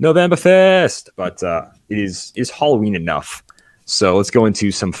 it is November 1st, but it is Halloween enough. So let's go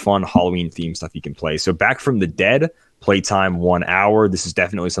into some fun Halloween themed stuff you can play. So Back from the Dead. Playtime 1 hour. This is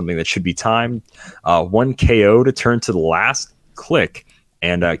definitely something that should be timed. 1 KO to turn to the last click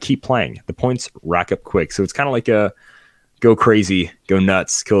and keep playing. The points rack up quick. So it's kind of like a go crazy, go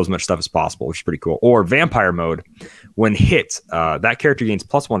nuts, kill as much stuff as possible, which is pretty cool. Or vampire mode. When hit, that character gains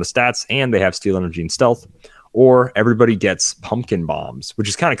 +1 to stats and they have steal energy and stealth. Or everybody gets pumpkin bombs, which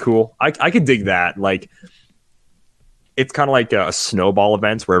is kind of cool. I could dig that. Like, it's kind of like a snowball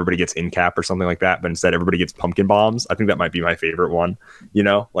event where everybody gets in cap or something like that, but instead everybody gets pumpkin bombs. I think that might be my favorite one. You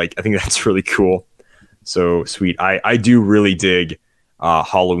know, like I think that's really cool. So sweet. I do really dig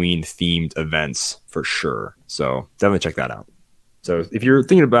Halloween themed events for sure. So definitely check that out. So if you're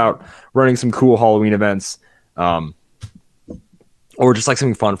thinking about running some cool Halloween events, or just like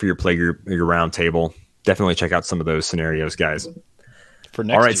something fun for your play group, your round table, definitely check out some of those scenarios, guys. For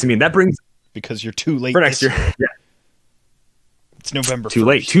next All right, year, Simeon, that brings because you're too late for next year. Yeah. It's November 1st. Too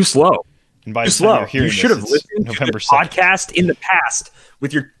late, too slow. And by too slow. You should have listened November to the podcast in the past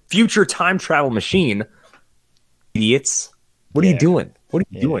with your future time travel machine. Idiots. What are you doing? What are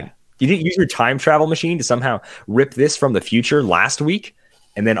you doing? You didn't use your time travel machine to somehow rip this from the future last week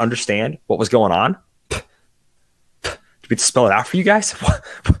and then understand what was going on? me to spell it out for you guys? What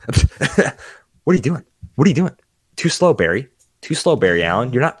are you doing? What are you doing? Too slow, Barry. Too slow, Barry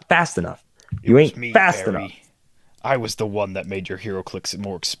Allen. You're not fast enough. You ain't fast enough. I was the one that made your Heroclix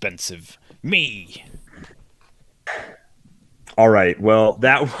more expensive. Me. All right. Well,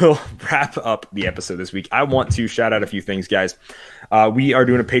 that will wrap up the episode this week. I want to shout out a few things, guys. We are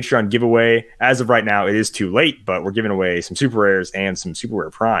doing a Patreon giveaway. As of right now, it is too late, but we're giving away some super rares and some super rare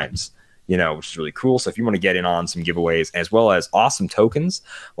primes, which is really cool. So if you want to get in on some giveaways, as well as awesome tokens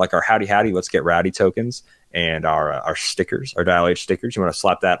like our Howdy Howdy, Let's Get Rowdy tokens, and our stickers, our Dial H stickers, you want to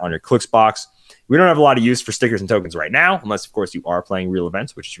slap that on your Clix box. We don't have a lot of use for stickers and tokens right now, unless, of course, you are playing real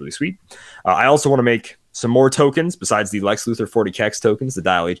events, which is really sweet. I also want to make some more tokens besides the Lex Luthor 40 Kex tokens, the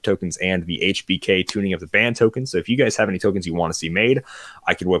Dial H tokens, and the HBK tuning of the band tokens. So if you guys have any tokens you want to see made,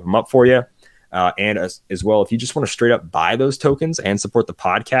 I could whip them up for you. And as well, if you just want to straight up buy those tokens and support the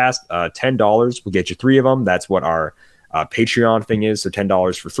podcast, $10 will get you 3 of them. That's what our Patreon thing is. So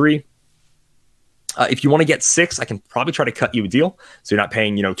 $10 for 3. If you want to get 6, I can probably try to cut you a deal, so you're not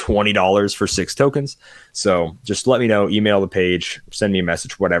paying $20 for 6 tokens. So just let me know, email the page, send me a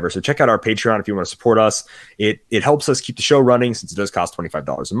message, whatever. So check out our Patreon if you want to support us. It helps us keep the show running, since it does cost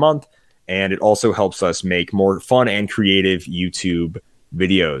 $25 a month, and it also helps us make more fun and creative YouTube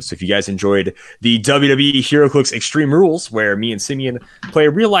videos. So if you guys enjoyed the WWE Heroclix Extreme Rules, where me and Simeon play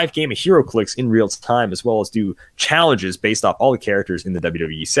a real life game of Heroclix in real time, as well as do challenges based off all the characters in the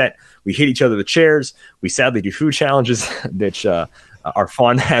WWE set, we hit each other with chairs. We sadly do food challenges, which are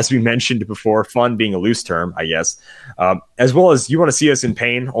fun, as we mentioned before, fun being a loose term, I guess. As well as you want to see us in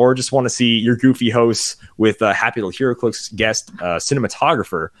pain, or just want to see your goofy hosts with a happy little Heroclix guest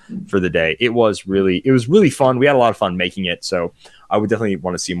cinematographer for the day. It was really fun. We had a lot of fun making it, so I would definitely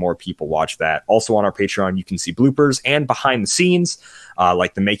want to see more people watch that. Also on our Patreon, you can see bloopers and behind the scenes,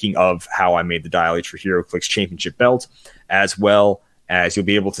 like the making of how I made the Dial H for Heroclix Championship belt, as well as you'll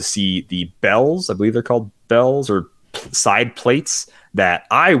be able to see the bells. I believe they're called bells, or side plates, that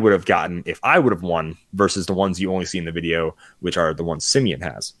I would have gotten if I would have won, versus the ones you only see in the video, which are the ones Simeon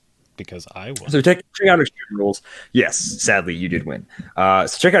has. Because I won. So check out Extreme Rules. Yes, sadly, you did win. So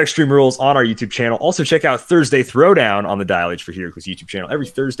check out Extreme Rules on our YouTube channel. Also check out Thursday Throwdown on the Dial H for Heroclix YouTube channel. Every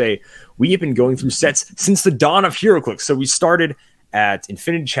Thursday, we have been going through sets since the dawn of Heroclix. So we started at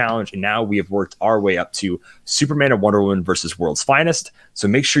Infinity Challenge, and now we have worked our way up to Superman and Wonder Woman versus World's Finest. So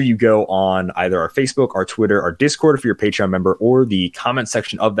make sure you go on either our Facebook, our Twitter, our Discord if you're a Patreon member, or the comment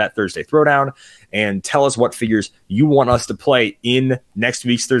section of that Thursday Throwdown, and tell us what figures you want us to play in next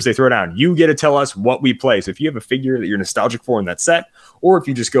week's Thursday Throwdown. You get to tell us what we play. So if you have a figure that you're nostalgic for in that set, or if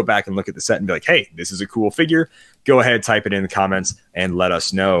you just go back and look at the set and be like, hey, this is a cool figure, go ahead, type it in the comments and let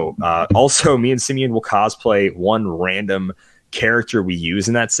us know. Also, me and Simeon will cosplay one random character we use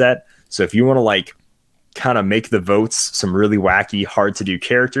in that set. So if you want to kind of make the votes some really wacky, hard to do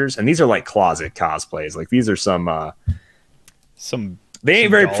characters, and these are like closet cosplays, like these are some they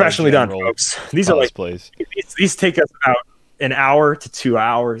ain't very professionally done, folks. These cosplays. These take us about an hour to 2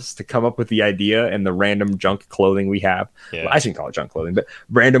 hours to come up with the idea and the random junk clothing we have. Well, I shouldn't call it junk clothing, but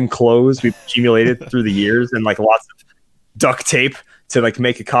random clothes we've accumulated through the years, and lots of duct tape to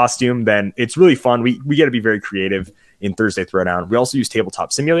make a costume. Then it's really fun. We got to be very creative in Thursday Throwdown. We also use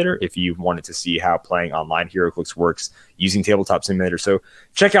Tabletop Simulator if you wanted to see how playing online Heroclix works using Tabletop Simulator. So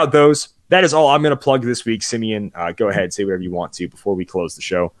check out those. That is all I'm going to plug this week. Simeon, go ahead, say whatever you want to before we close the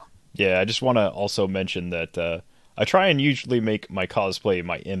show. Yeah, I just want to also mention that I try and usually make my cosplay,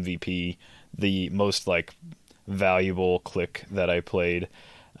 my MVP, the most valuable click that I played,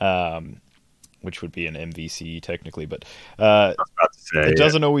 which would be an MVC technically, but it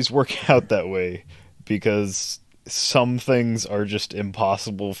doesn't always work out that way, because some things are just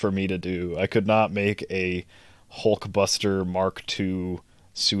impossible for me to do. I could not make a Hulkbuster Mark II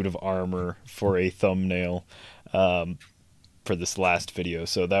suit of armor for a thumbnail for this last video.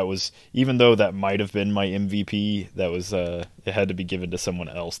 So that was, even though that might have been my MVP, that was it had to be given to someone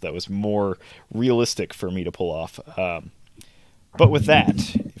else that was more realistic for me to pull off. But with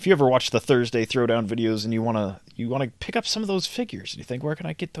that, if you ever watch the Thursday Throwdown videos and you wanna pick up some of those figures, and you think, where can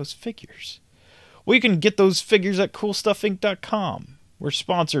I get those figures? Well, you can get those figures at CoolStuffInc.com. We're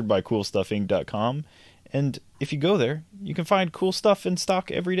sponsored by CoolStuffInc.com, and if you go there, you can find cool stuff in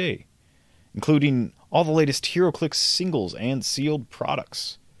stock every day, including all the latest Heroclix singles and sealed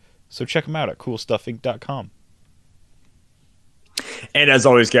products. So check them out at CoolStuffInc.com. And as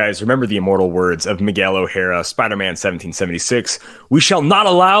always, guys, remember the immortal words of Miguel O'Hara, Spider-Man 1776, "We shall not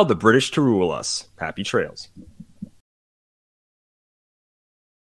allow the British to rule us." Happy trails.